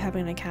 3 of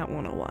having an account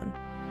 101.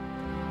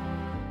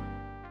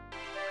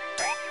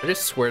 I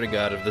just swear to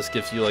God, if this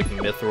gives you like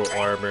mithril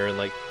armor and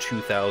like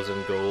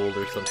 2,000 gold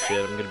or some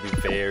shit, I'm gonna be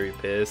very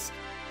pissed.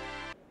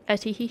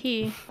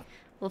 Hee.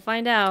 We'll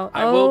find out.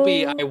 I will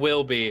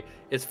be.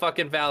 It's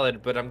fucking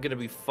valid, but I'm gonna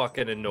be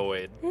fucking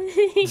annoyed.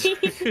 This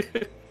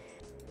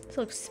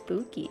looks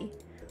spooky.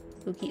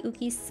 Spooky,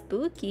 ooky,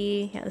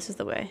 spooky. Yeah, this is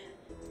the way.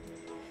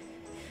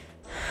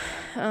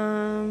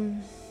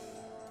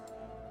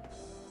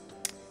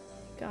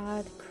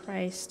 God,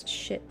 Christ,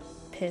 shit,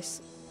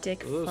 piss, dick,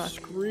 The fuck.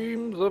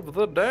 screams of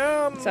the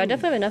damned. So I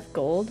definitely have enough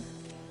gold.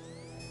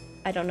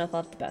 I don't know if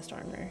I'll have the best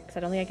armor, because I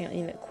don't think I can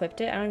even equip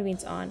it. I don't know if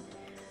it's on.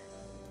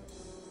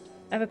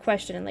 I have a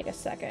question in like a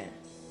second.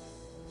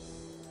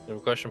 You have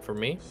a question for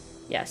me?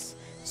 Yes.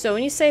 So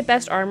when you say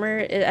best armor,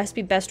 it has to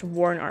be best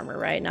worn armor,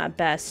 right? Not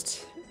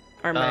best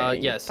armor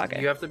in your yes.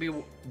 pocket. You have to be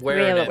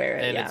wearing it,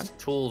 and yeah. it's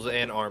tools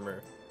and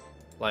armor,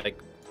 like,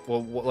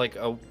 well, like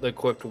a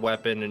equipped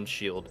weapon and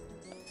shield.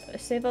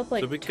 Save up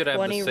like so we could have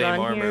 20 the same run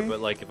armor, here. but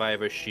like if I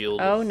have a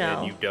shield Oh, no.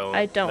 and you don't,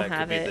 I don't that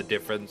have could be it. the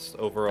difference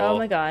overall. Oh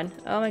my god.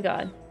 Oh my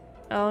god.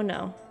 Oh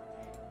no.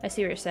 I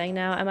see what you're saying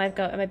now. I might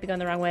be going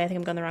the wrong way. I think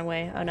I'm going the wrong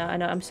way. Oh no, I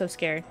know. I'm so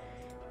scared.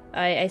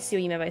 I see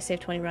what you meant by save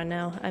 20 run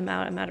now. I'm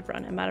out of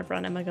run. I'm out of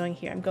run. Am I going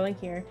here? I'm going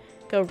here.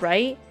 Go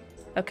right?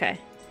 Okay.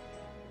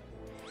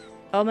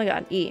 Oh my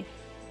god. E.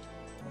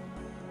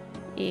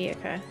 E,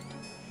 okay.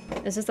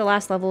 Is this the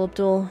last level,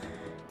 Abdul?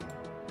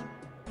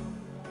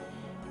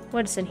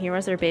 What's in here? Why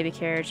is there a baby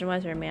carriage? And why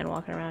is there a man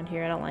walking around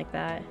here? I don't like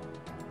that.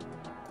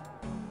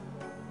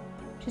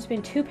 She's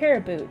been 2 pair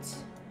of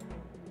boots.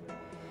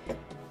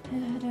 They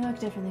look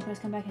different. They always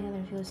come back in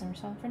another few summer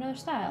song for another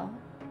style.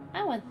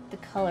 I want the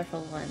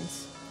colorful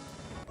ones.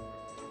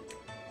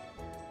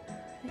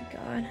 Thank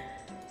God.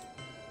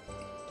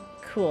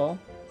 Cool.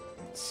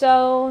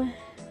 So,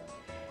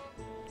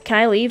 can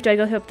I leave? Do I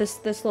go up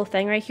this little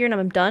thing right here and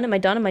I'm done? Am I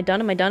done? Am I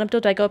done? Am I done,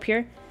 Abdul? Do I go up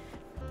here?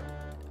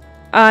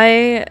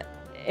 I'm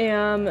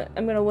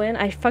gonna win.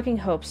 I fucking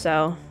hope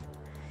so.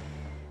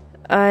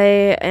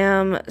 I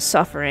am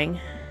suffering.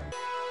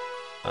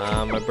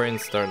 My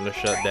brain's starting to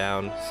shut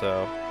down,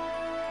 so.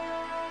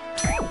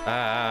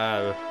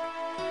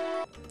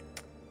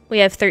 We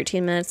have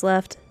 13 minutes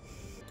left.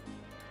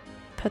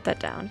 Put that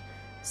down.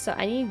 So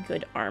I need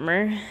good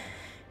armor.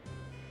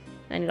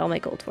 I need all my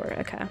gold for it.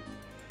 Okay.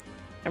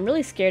 I'm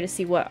really scared to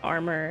see what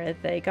armor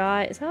they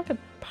got. Is that like a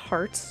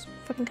parts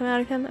fucking come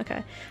out of him?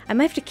 Okay. I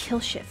might have to kill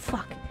shit.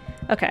 Fuck.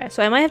 Okay,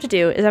 so what I might have to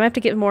do is I might have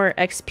to get more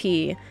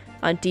XP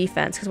on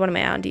defense, because what am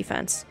I at on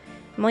defense?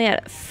 I'm only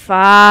at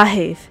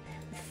 5.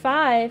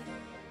 5?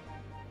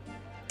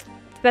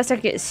 The best I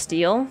could get is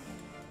steel.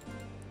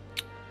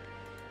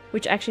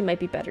 Which actually might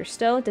be better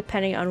still,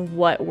 depending on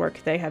what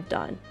work they have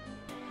done.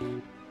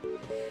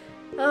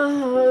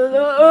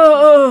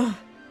 Oh,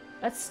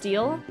 that's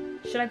steel?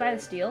 Should I buy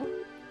the steel?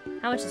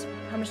 How much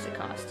does it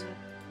cost?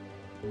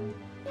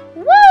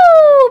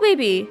 Woo,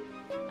 baby!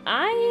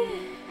 I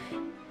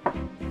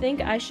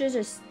think I should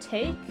just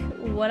take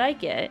what I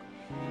get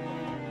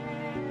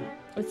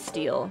with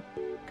steel.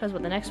 Because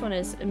what the next one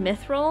is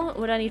mithril.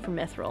 What do I need for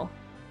mithril?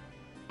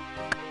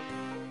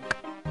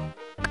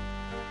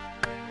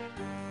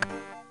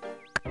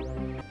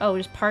 Oh,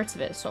 just parts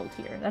of it is sold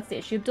here. That's the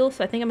issue, Abdul.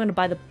 So I think I'm gonna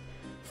buy the...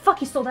 Fuck,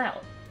 he sold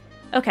out!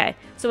 Okay,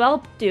 so what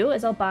I'll do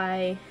is I'll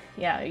buy...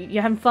 Yeah, you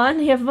having fun?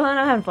 You having fun?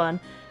 I'm having fun.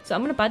 So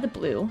I'm gonna buy the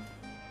blue.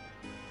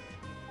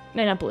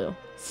 No, not blue.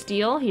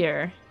 Steel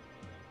here.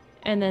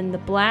 And then the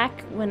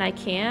black when I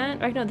can.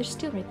 Right, no, there's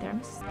steel right there.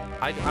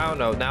 I don't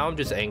know. Now I'm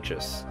just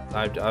anxious.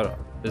 I don't...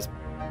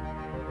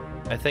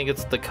 I think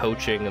it's the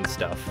coaching and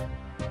stuff.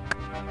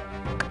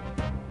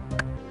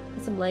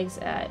 Put some legs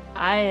at...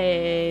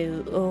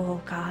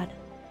 Oh, God.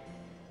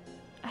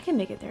 I can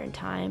make it there in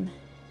time.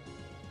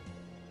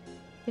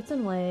 Get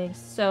some legs.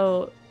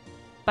 So,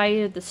 buy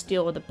either the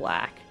steel or the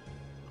black.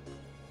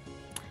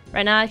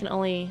 Right now I can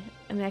only...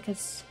 I mean, I could...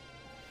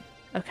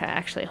 Okay,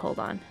 actually, hold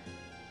on.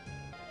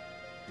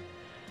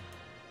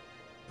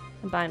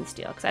 I'm buying the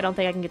steel, because I don't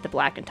think I can get the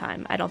black in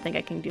time. I don't think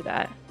I can do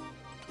that.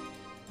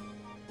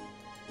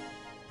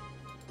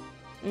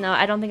 No,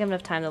 I don't think I have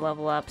enough time to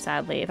level up,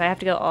 sadly. If I have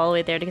to go all the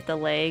way there to get the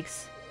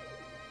legs...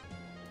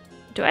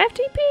 Do I have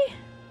TP?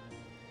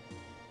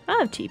 I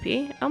don't have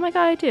TP. Oh my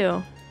god, I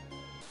do.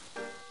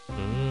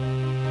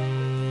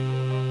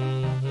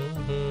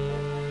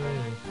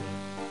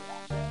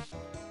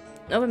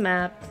 Open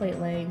map, plate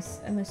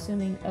legs. I'm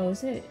assuming... Oh,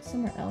 is it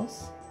somewhere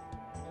else?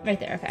 Right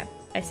there, okay.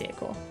 I see it,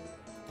 cool.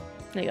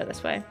 Let me go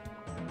this way.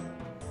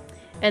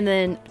 And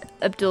then,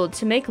 Abdul,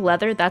 to make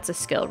leather, that's a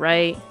skill,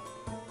 right?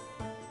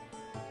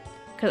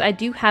 Because I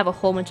do have a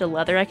whole bunch of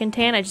leather I can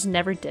tan, I just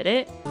never did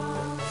it.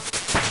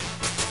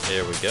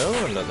 Here we go,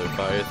 another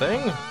fire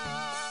thing.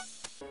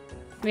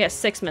 We got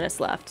 6 minutes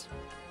left.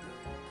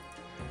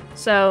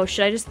 So,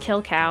 should I just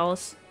kill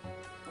cows?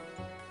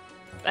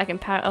 I can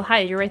power. Oh, hi,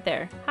 you're right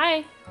there.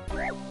 Hi!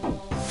 Alright,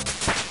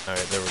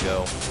 there we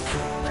go.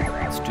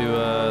 Let's do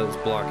this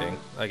blocking,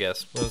 I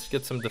guess. Let's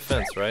get some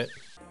defense, right?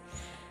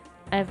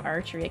 I have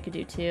archery I could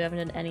do too. I haven't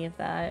done any of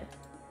that.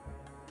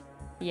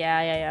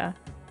 Yeah.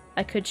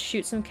 I could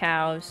shoot some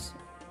cows.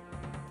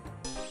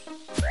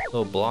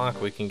 Little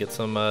block, we can get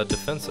some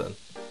defense in.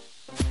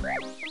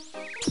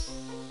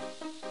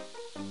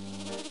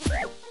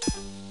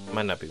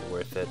 Might not be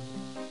worth it.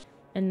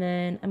 And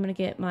then I'm gonna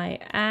get my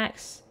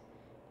axe.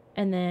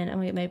 And then I'm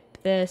gonna get my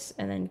this,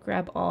 and then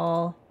grab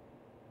all.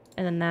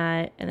 And then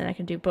that, and then I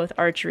can do both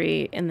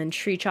archery and then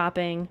tree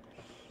chopping.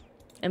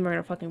 And we're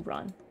gonna fucking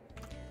run.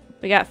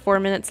 We got 4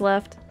 minutes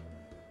left.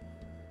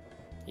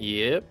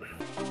 Yep.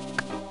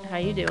 How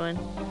you doing?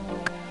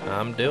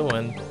 I'm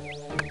doing.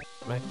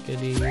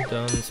 Smackety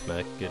done,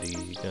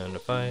 smackety, gonna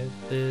fight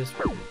this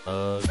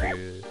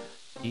bugger.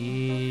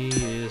 He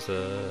is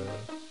a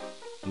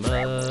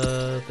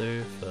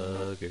motherfucker.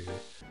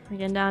 We're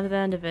getting down to the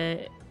end of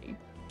it.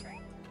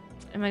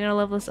 Am I gonna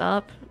level this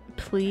up?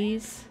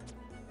 Please?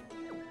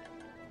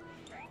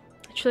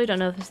 I truly don't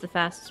know if this is the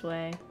fastest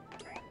way.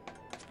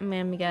 I'm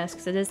gonna guess,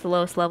 because it is the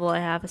lowest level I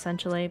have,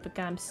 essentially. But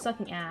god, I'm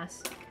sucking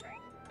ass.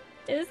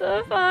 It's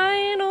the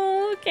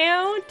final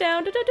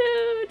countdown.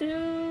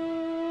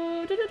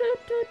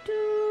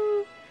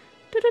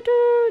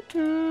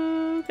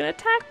 Gonna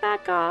attack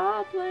that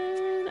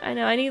goblin. I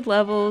know, I need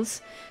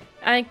levels.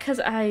 I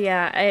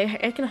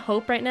can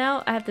hope right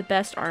now I have the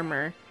best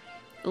armor.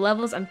 The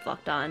levels I'm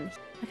fucked on.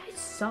 That guy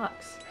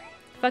sucks.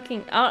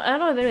 Fucking, I don't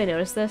know if anybody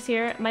noticed this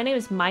here. My name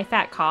is My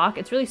Fat Cock.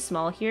 It's really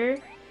small here.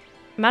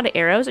 I'm out of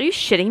arrows. Are you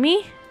shitting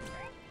me?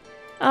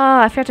 Oh,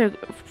 I forgot to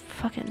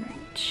fucking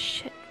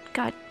shit.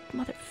 God,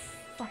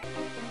 motherfucker.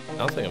 I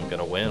don't think I'm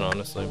gonna win,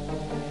 honestly.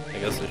 I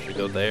guess I should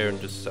go there and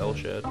just sell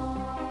shit.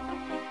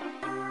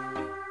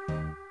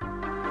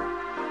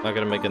 Not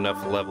gonna make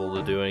enough level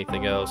to do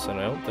anything else, and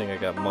I don't think I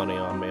got money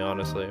on me,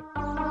 honestly.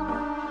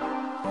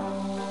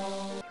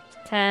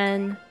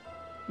 10,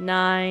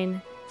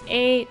 9,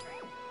 8,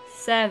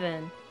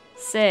 7,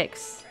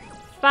 6,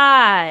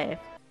 5,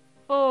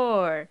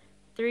 4,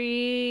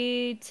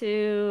 3,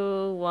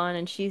 2, 1,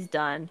 and she's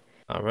done.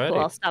 Alrighty. Cool,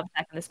 I'll stop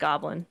attacking this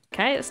goblin.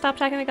 Can I stop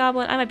attacking the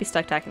goblin? I might be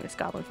stuck attacking this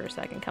goblin for a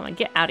second. Come on,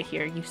 get out of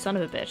here, you son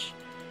of a bitch.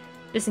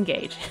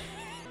 Disengage.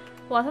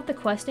 Well, I thought the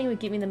questing would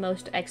give me the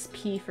most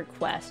XP for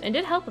quest. And it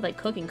did help with, like,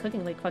 cooking.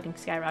 Cooking, like, fucking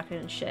skyrocketed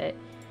and shit.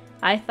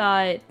 I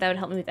thought that would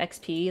help me with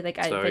XP. Like,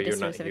 I Sorry, did you're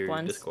not specific here. You're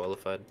ones.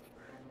 disqualified.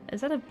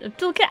 Is that a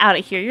Abdul? Get out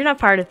of here! You're not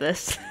part of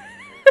this.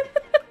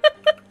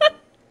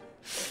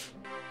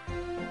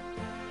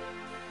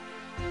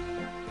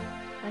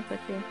 I click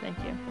here. Thank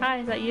you. Hi,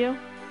 is that you?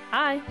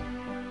 Hi.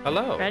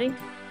 Hello. Ready?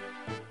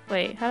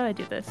 Wait, how do I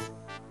do this?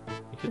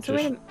 You could Is there a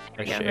way just to-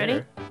 There we go,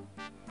 ready?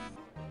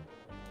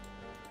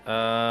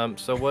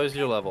 So what is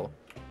your level?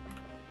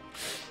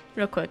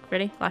 Real quick,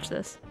 ready? Watch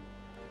this.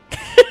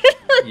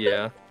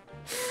 Yeah.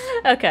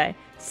 Okay,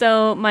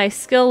 so my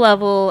skill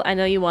level, I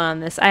know you won on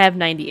this. I have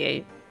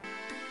 98.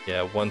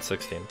 Yeah,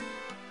 116.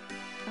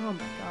 Oh my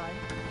god.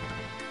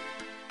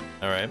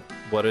 Alright.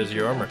 What is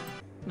your armor?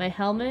 My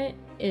helmet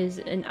is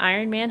an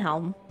Iron Man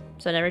helm,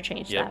 so I never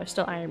changed Yep. that. I was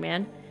still Iron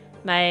Man.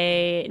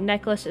 My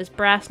necklace is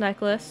brass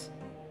necklace.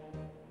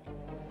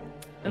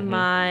 Mhm.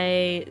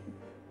 My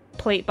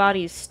plate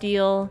body is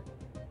steel.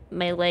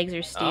 My legs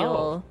are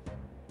steel.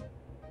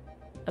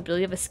 Abdul,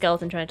 you have a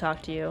skeleton trying to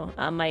talk to you.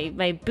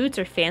 My boots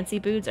are fancy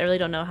boots. I really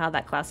don't know how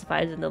that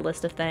classifies in the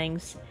list of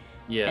things.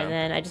 Yeah. And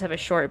then I just have a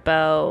short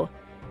bow.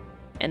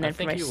 And then I for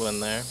think my you win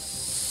there.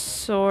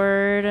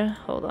 sword,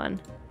 hold on.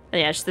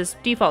 Yeah, it's this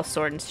default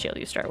sword and shield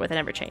you start with. I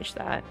never changed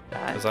that.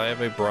 Because I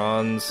have a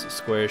bronze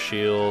square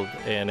shield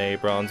and a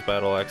bronze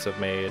battle axe I've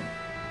made.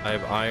 I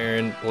have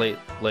iron plate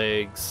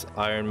legs,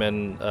 Iron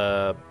Man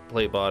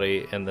plate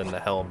body, and then the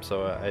helm.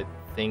 So I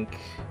think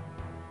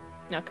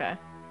Okay.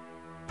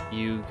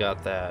 you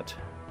got that.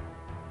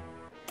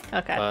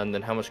 Okay. And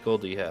then how much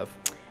gold do you have?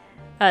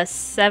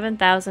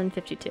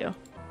 7,052.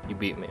 You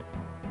beat me.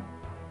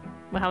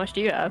 Well, how much do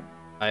you have?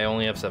 I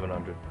only have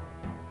 700.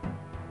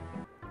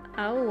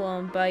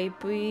 Oh,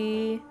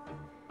 baby.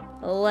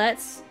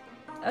 Let's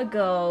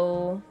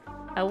go.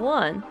 I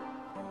won.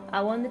 I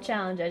won the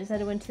challenge. I just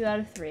had to win 2 out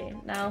of 3.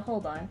 Now,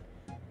 hold on.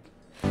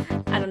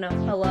 I don't know.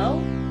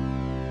 Hello?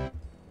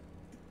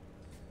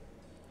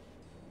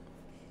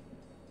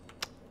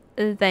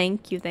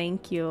 Thank you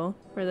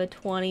for the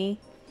 20.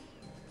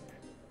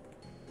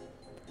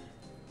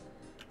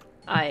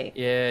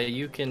 Yeah,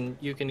 you can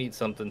eat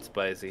something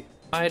spicy.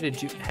 Why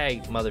did you? Hey,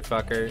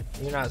 motherfucker!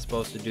 You're not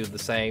supposed to do the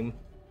same.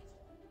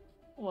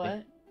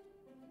 What?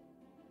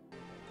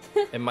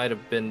 It might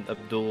have been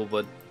Abdul,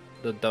 but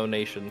the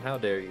donation. How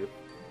dare you?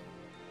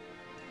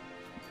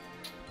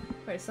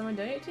 Wait, someone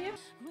donate to you?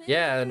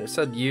 Yeah, and it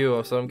said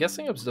you, so I'm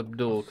guessing it was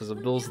Abdul, because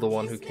Abdul's the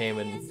one who came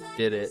and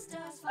did it.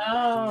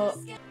 Oh,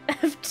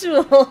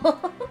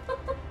 Abdul.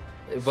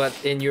 But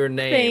in your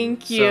name.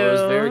 Thank So I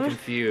was very you.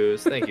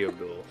 confused. Thank you,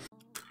 Abdul.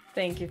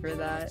 Thank you for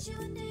that.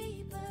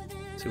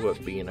 See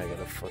what bean I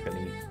gotta fucking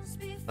eat.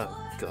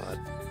 Oh god.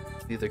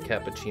 Either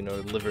cappuccino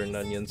or liver and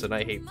onions, and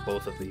I hate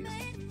both of these.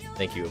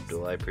 Thank you,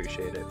 Abdul. I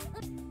appreciate it.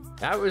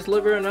 That was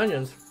liver and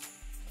onions.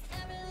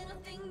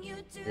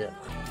 Yeah.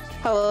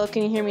 Hello,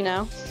 can you hear me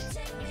now?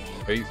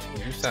 Are you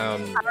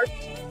sound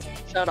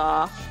Shut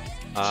off.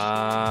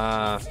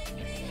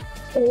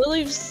 It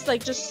literally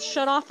just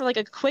shut off for like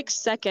a quick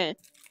second.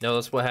 no,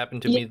 that's what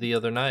happened to me the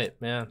other night.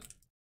 Yeah.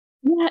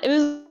 Yeah, it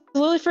was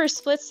literally for a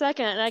split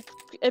second, and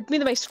I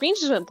mean my screen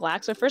just went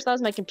black. So at first that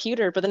was my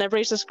computer, but then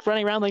everybody's just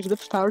running around like, did the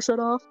power shut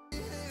off?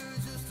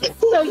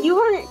 So you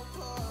weren't,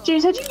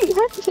 James? Did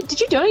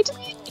you donate to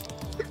me?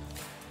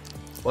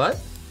 What?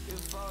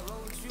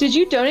 Did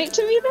you donate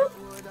to me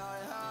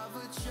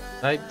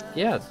then?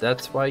 Yeah,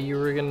 that's why you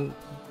were gonna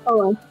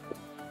Oh,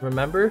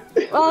 remember?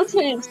 well, let's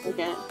wait a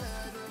second.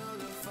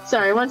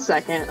 Sorry, 1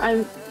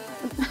 second.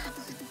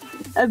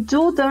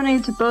 Abdul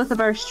donated to both of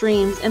our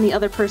streams in the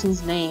other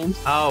person's name.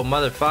 Oh,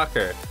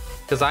 motherfucker.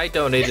 Because I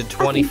donated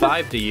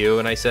 25 to you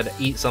and I said,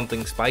 eat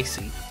something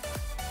spicy.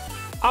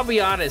 I'll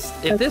be honest,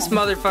 if this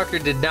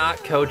motherfucker did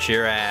not coach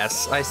your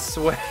ass, I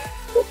swear.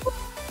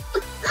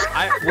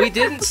 We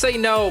didn't say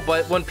no,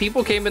 but when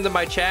people came into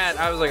my chat,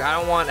 I was like, I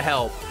don't want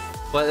help.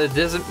 But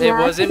it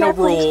wasn't a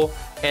rule,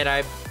 and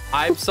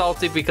I'm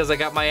salty because I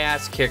got my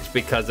ass kicked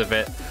because of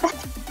it.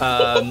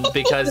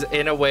 Because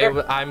in a way,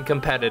 I'm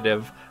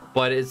competitive.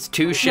 But it's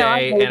touche,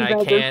 and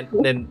I can't,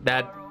 and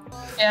that,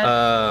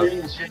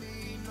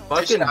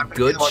 fucking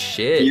good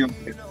shit.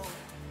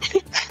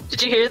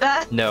 Did you hear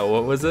that? No,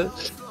 what was it?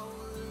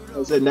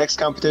 I said next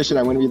competition,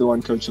 I'm going to be the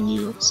one coaching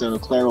you, so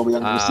Claire will be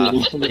on the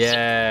receiving end.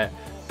 Yeah.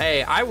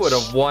 Hey, I would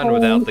have won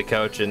without the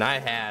coaching. I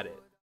had it.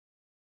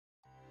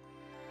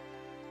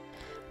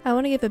 I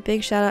want to give a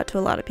big shout out to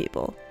a lot of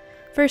people.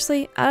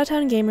 Firstly, Out of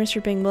Town Gamers for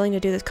being willing to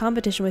do this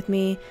competition with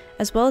me,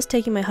 as well as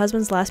taking my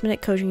husband's last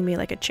minute coaching me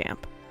like a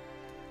champ.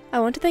 I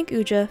want to thank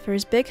Uja for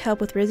his big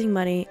help with raising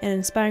money and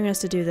inspiring us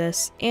to do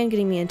this, and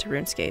getting me into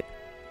RuneScape.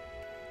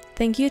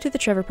 Thank you to the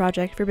Trevor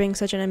Project for being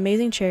such an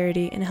amazing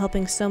charity and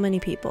helping so many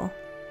people.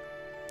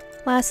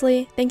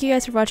 Lastly, thank you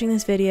guys for watching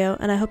this video,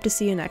 and I hope to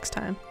see you next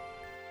time.